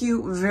 Thank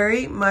you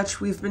very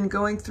much. We've been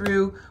going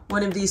through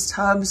one of these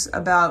tubs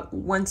about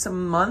once a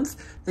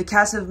month. The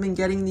cats have been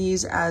getting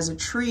these as a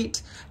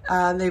treat.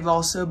 They've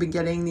also been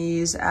getting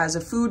these as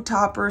a food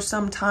topper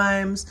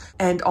sometimes.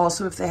 And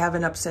also if they have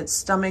an upset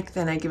stomach,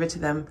 then I give it to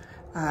them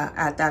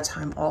at that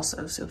time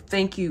also. So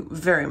thank you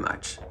very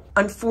much.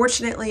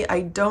 Unfortunately,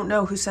 I don't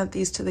know who sent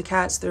these to the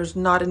cats. There's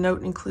not a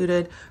note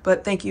included,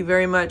 but thank you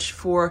very much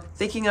for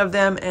thinking of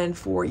them and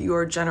for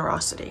your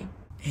generosity.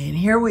 And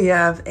here we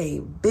have a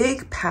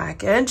big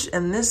package,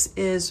 and this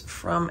is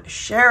from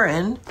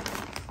Sharon.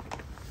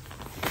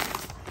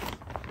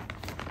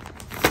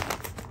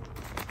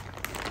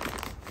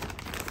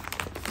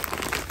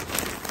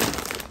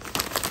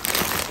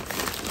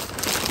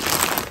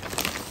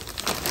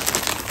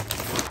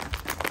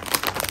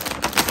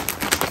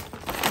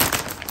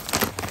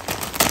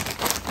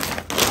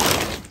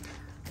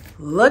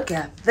 Look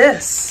at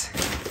this.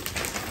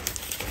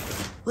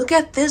 Look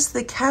at this.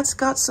 The cat's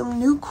got some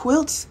new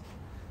quilts.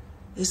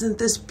 Isn't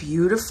this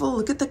beautiful?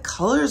 Look at the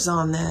colors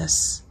on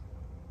this.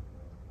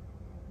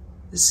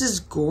 This is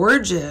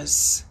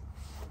gorgeous.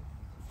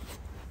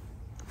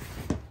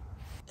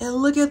 And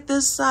look at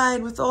this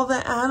side with all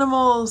the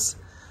animals.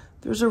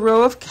 There's a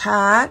row of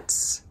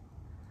cats,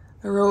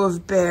 a row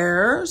of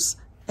bears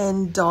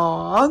and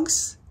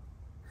dogs,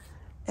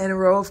 and a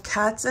row of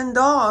cats and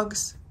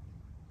dogs.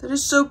 That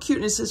is so cute.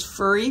 And it says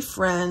furry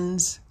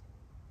friends.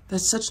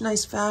 That's such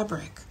nice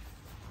fabric.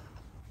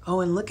 Oh,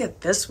 and look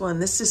at this one.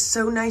 This is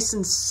so nice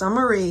and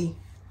summery.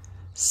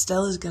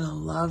 Stella's gonna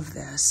love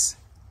this.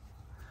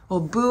 Well,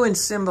 Boo and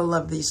Simba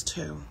love these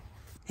too.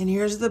 And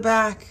here's the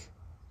back.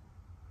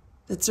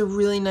 That's a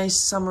really nice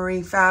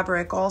summery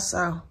fabric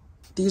also.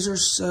 These are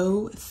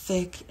so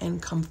thick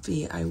and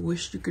comfy. I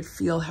wish you could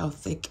feel how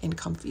thick and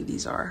comfy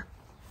these are.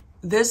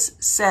 This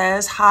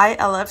says, hi,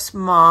 LF's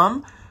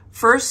mom.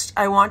 First,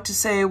 I want to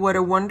say what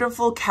a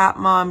wonderful cat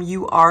mom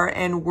you are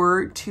and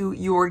were to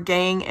your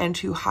gang and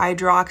to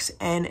Hydrox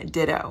and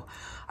Ditto.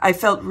 I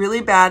felt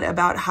really bad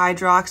about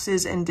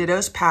Hydrox's and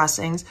Ditto's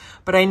passings,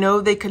 but I know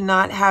they could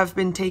not have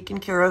been taken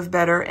care of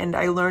better, and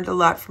I learned a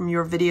lot from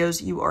your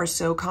videos. You are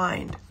so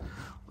kind.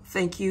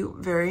 Thank you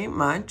very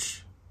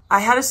much. I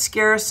had a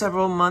scare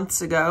several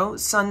months ago.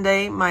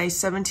 Sunday, my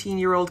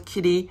 17-year-old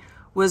kitty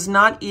was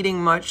not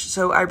eating much,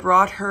 so I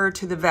brought her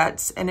to the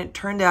vet's, and it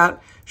turned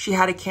out she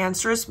had a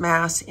cancerous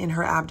mass in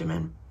her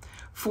abdomen.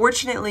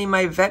 Fortunately,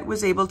 my vet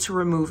was able to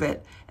remove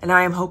it, and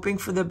I am hoping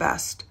for the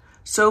best.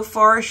 So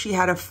far, she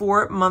had a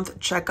 4-month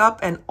checkup,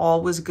 and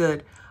all was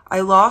good. I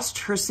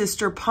lost her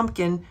sister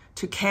Pumpkin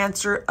to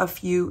cancer a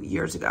few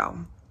years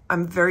ago.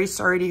 I'm very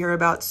sorry to hear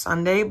about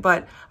Sunday,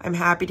 but I'm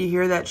happy to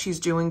hear that she's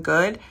doing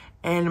good,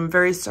 and I'm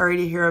very sorry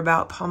to hear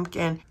about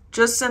Pumpkin.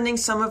 Just sending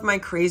some of my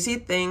crazy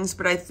things,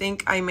 but I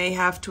think I may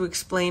have to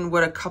explain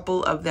what a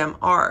couple of them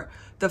are.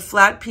 The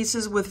flat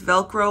pieces with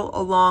Velcro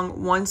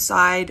along one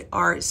side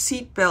are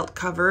seatbelt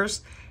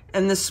covers,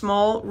 and the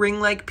small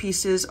ring-like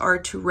pieces are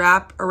to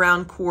wrap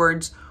around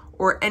cords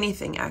or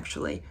anything,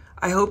 actually.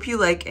 I hope you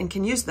like and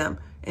can use them.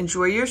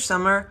 Enjoy your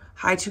summer.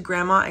 Hi to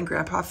Grandma and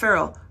Grandpa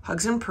Farrell.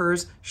 Hugs and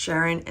purrs,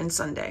 Sharon and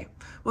Sunday.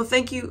 Well,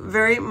 thank you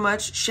very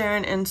much,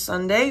 Sharon and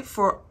Sunday,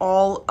 for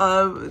all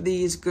of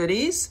these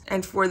goodies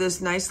and for this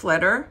nice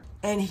letter.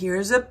 And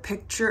here's a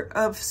picture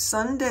of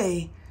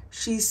Sunday.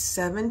 She's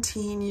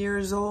 17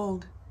 years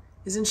old.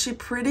 Isn't she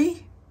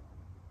pretty?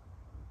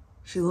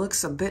 She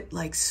looks a bit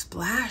like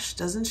Splash,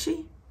 doesn't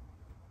she?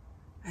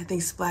 I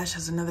think Splash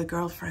has another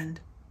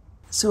girlfriend.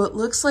 So it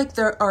looks like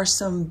there are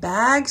some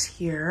bags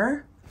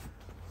here.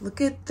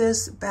 Look at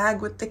this bag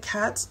with the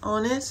cats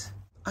on it.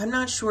 I'm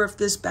not sure if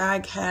this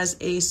bag has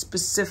a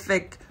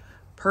specific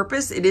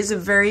purpose. It is a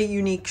very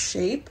unique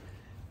shape.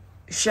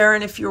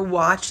 Sharon, if you're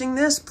watching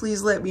this,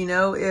 please let me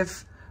know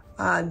if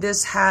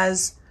this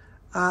has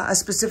a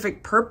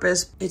specific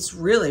purpose. It's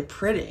really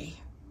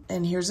pretty.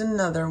 And here's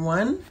another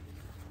one.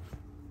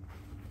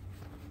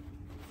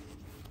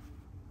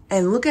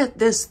 And look at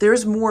this,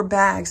 there's more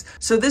bags.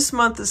 So this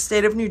month, the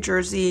state of New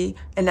Jersey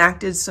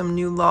enacted some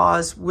new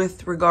laws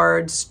with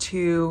regards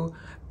to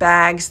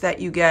bags that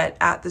you get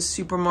at the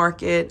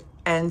supermarket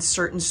and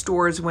certain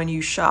stores when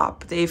you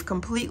shop. They've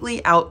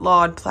completely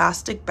outlawed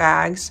plastic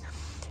bags,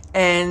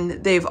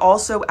 and they've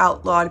also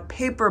outlawed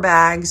paper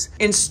bags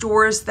in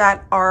stores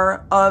that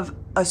are of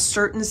a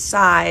certain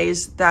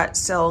size that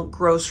sell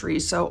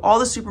groceries. So all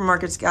the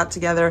supermarkets got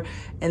together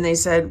and they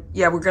said,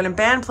 yeah, we're going to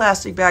ban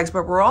plastic bags,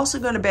 but we're also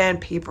going to ban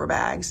paper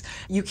bags.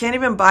 You can't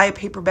even buy a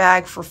paper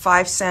bag for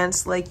 5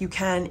 cents like you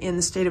can in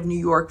the state of New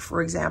York,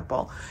 for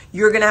example.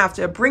 You're going to have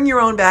to bring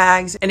your own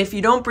bags. And if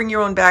you don't bring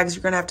your own bags,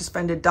 you're going to have to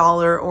spend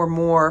 $1 or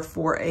more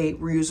for a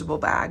reusable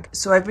bag.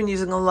 So I've been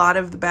using a lot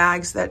of the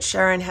bags that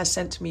Sharon has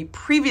sent to me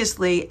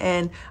previously,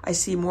 and I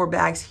see more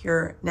bags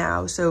here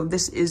now. So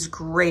this is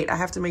great. I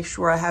have to make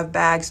sure I have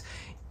bags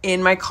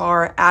in my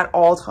car at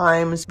all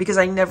times because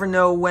I never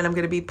know when I'm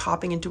going to be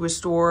popping into a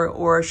store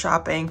or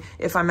shopping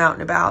if I'm out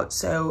and about.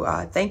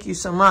 So thank you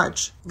so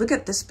much. Look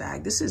at this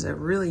bag. This is a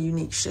really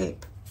unique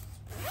shape.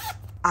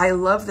 I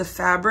love the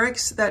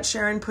fabrics that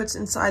Sharon puts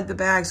inside the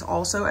bags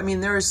also. I mean,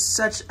 there is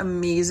such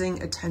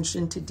amazing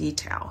attention to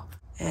detail.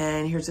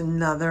 And here's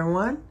another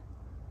one.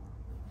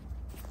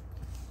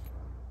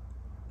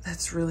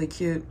 That's really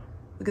cute.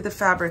 Look at the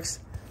fabrics.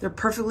 They're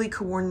perfectly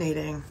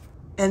coordinating.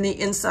 And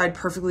the inside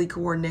perfectly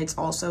coordinates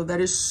also.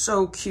 That is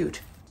so cute.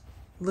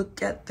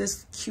 Look at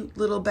this cute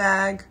little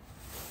bag.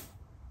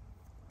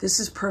 This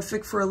is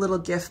perfect for a little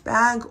gift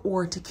bag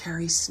or to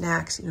carry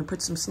snacks. You know,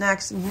 put some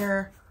snacks in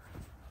here.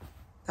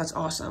 That's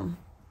awesome.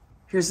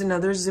 Here's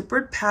another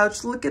zippered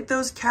pouch. Look at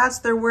those cats.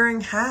 They're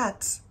wearing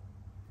hats.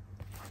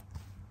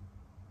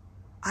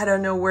 I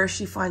don't know where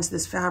she finds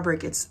this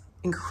fabric. It's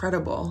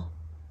incredible.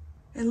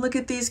 And look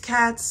at these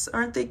cats.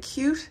 Aren't they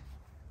cute?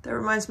 That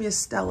reminds me of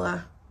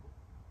Stella.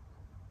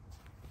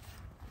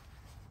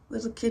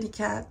 Little kitty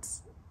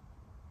cats.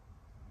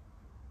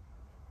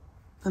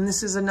 And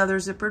this is another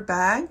zippered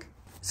bag.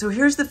 So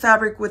here's the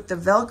fabric with the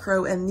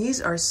Velcro, and these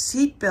are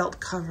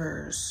seatbelt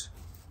covers.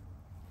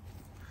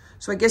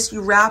 So I guess you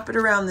wrap it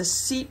around the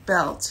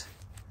seatbelt.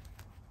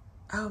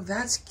 Oh,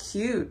 that's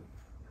cute.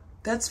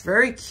 That's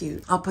very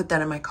cute. I'll put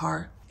that in my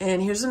car.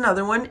 And here's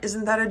another one.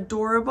 Isn't that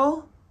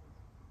adorable?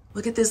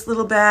 Look at this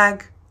little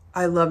bag.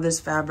 I love this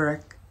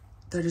fabric.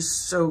 That is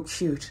so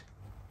cute.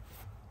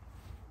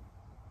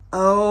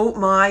 Oh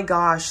my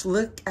gosh,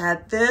 look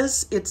at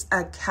this. It's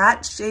a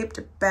cat-shaped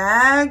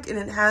bag and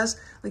it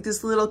has like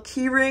this little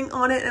key ring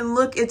on it, and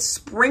look, it's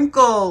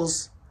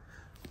sprinkles.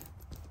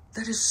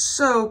 That is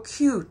so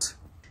cute.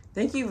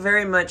 Thank you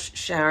very much,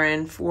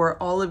 Sharon, for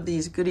all of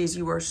these goodies.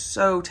 You are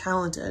so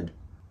talented.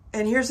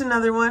 And here's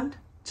another one.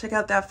 Check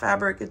out that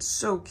fabric. It's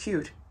so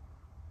cute.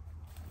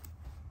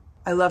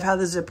 I love how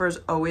the zippers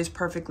always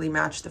perfectly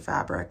match the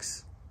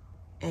fabrics.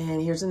 And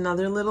here's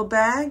another little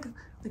bag.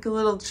 Like a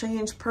little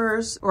change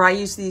purse, or I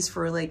use these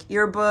for like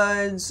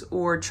earbuds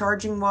or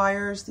charging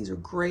wires. These are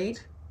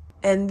great.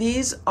 And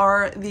these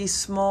are the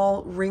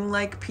small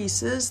ring-like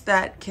pieces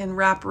that can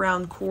wrap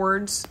around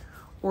cords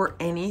or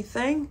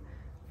anything.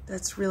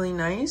 That's really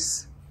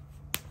nice.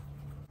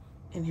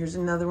 And here's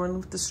another one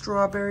with the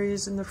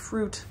strawberries and the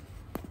fruit.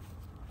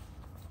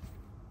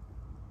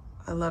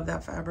 I love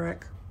that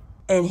fabric.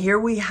 And here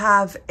we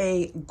have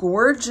a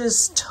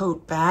gorgeous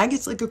tote bag.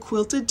 It's like a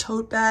quilted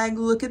tote bag.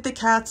 Look at the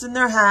cats in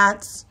their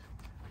hats.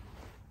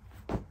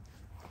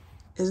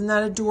 Isn't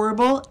that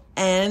adorable?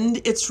 And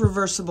it's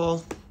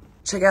reversible.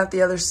 Check out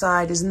the other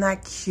side. Isn't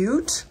that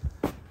cute?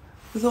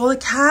 With all the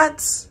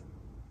cats.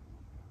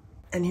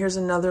 And here's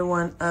another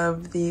one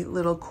of the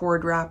little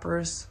cord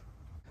wrappers.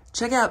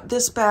 Check out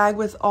this bag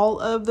with all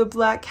of the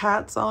black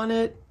cats on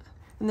it.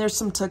 And there's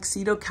some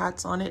tuxedo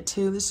cats on it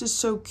too. This is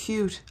so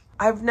cute.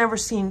 I've never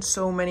seen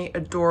so many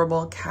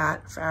adorable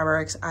cat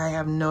fabrics. I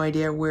have no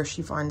idea where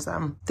she finds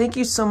them. Thank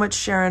you so much,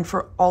 Sharon,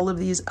 for all of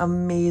these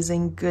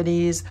amazing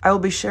goodies. I will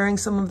be sharing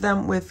some of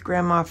them with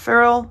Grandma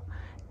Farrell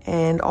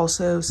and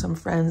also some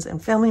friends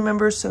and family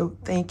members. So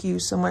thank you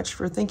so much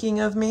for thinking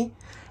of me.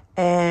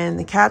 And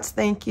the cats,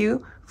 thank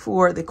you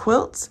for the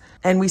quilts.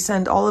 And we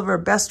send all of our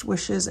best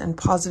wishes and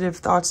positive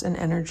thoughts and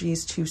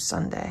energies to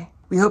Sunday.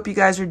 We hope you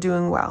guys are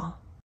doing well.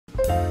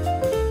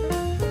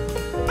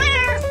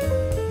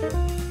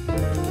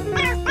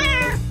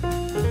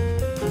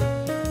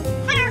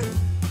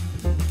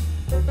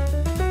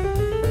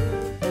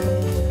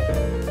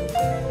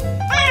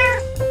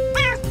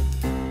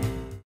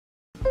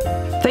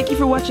 Thank you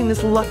for watching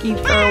this Lucky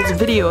Ferals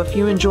video. If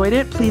you enjoyed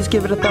it, please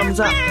give it a thumbs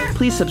up.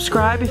 Please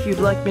subscribe if you'd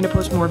like me to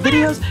post more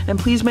videos, and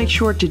please make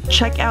sure to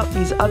check out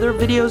these other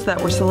videos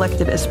that were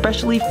selected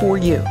especially for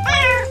you.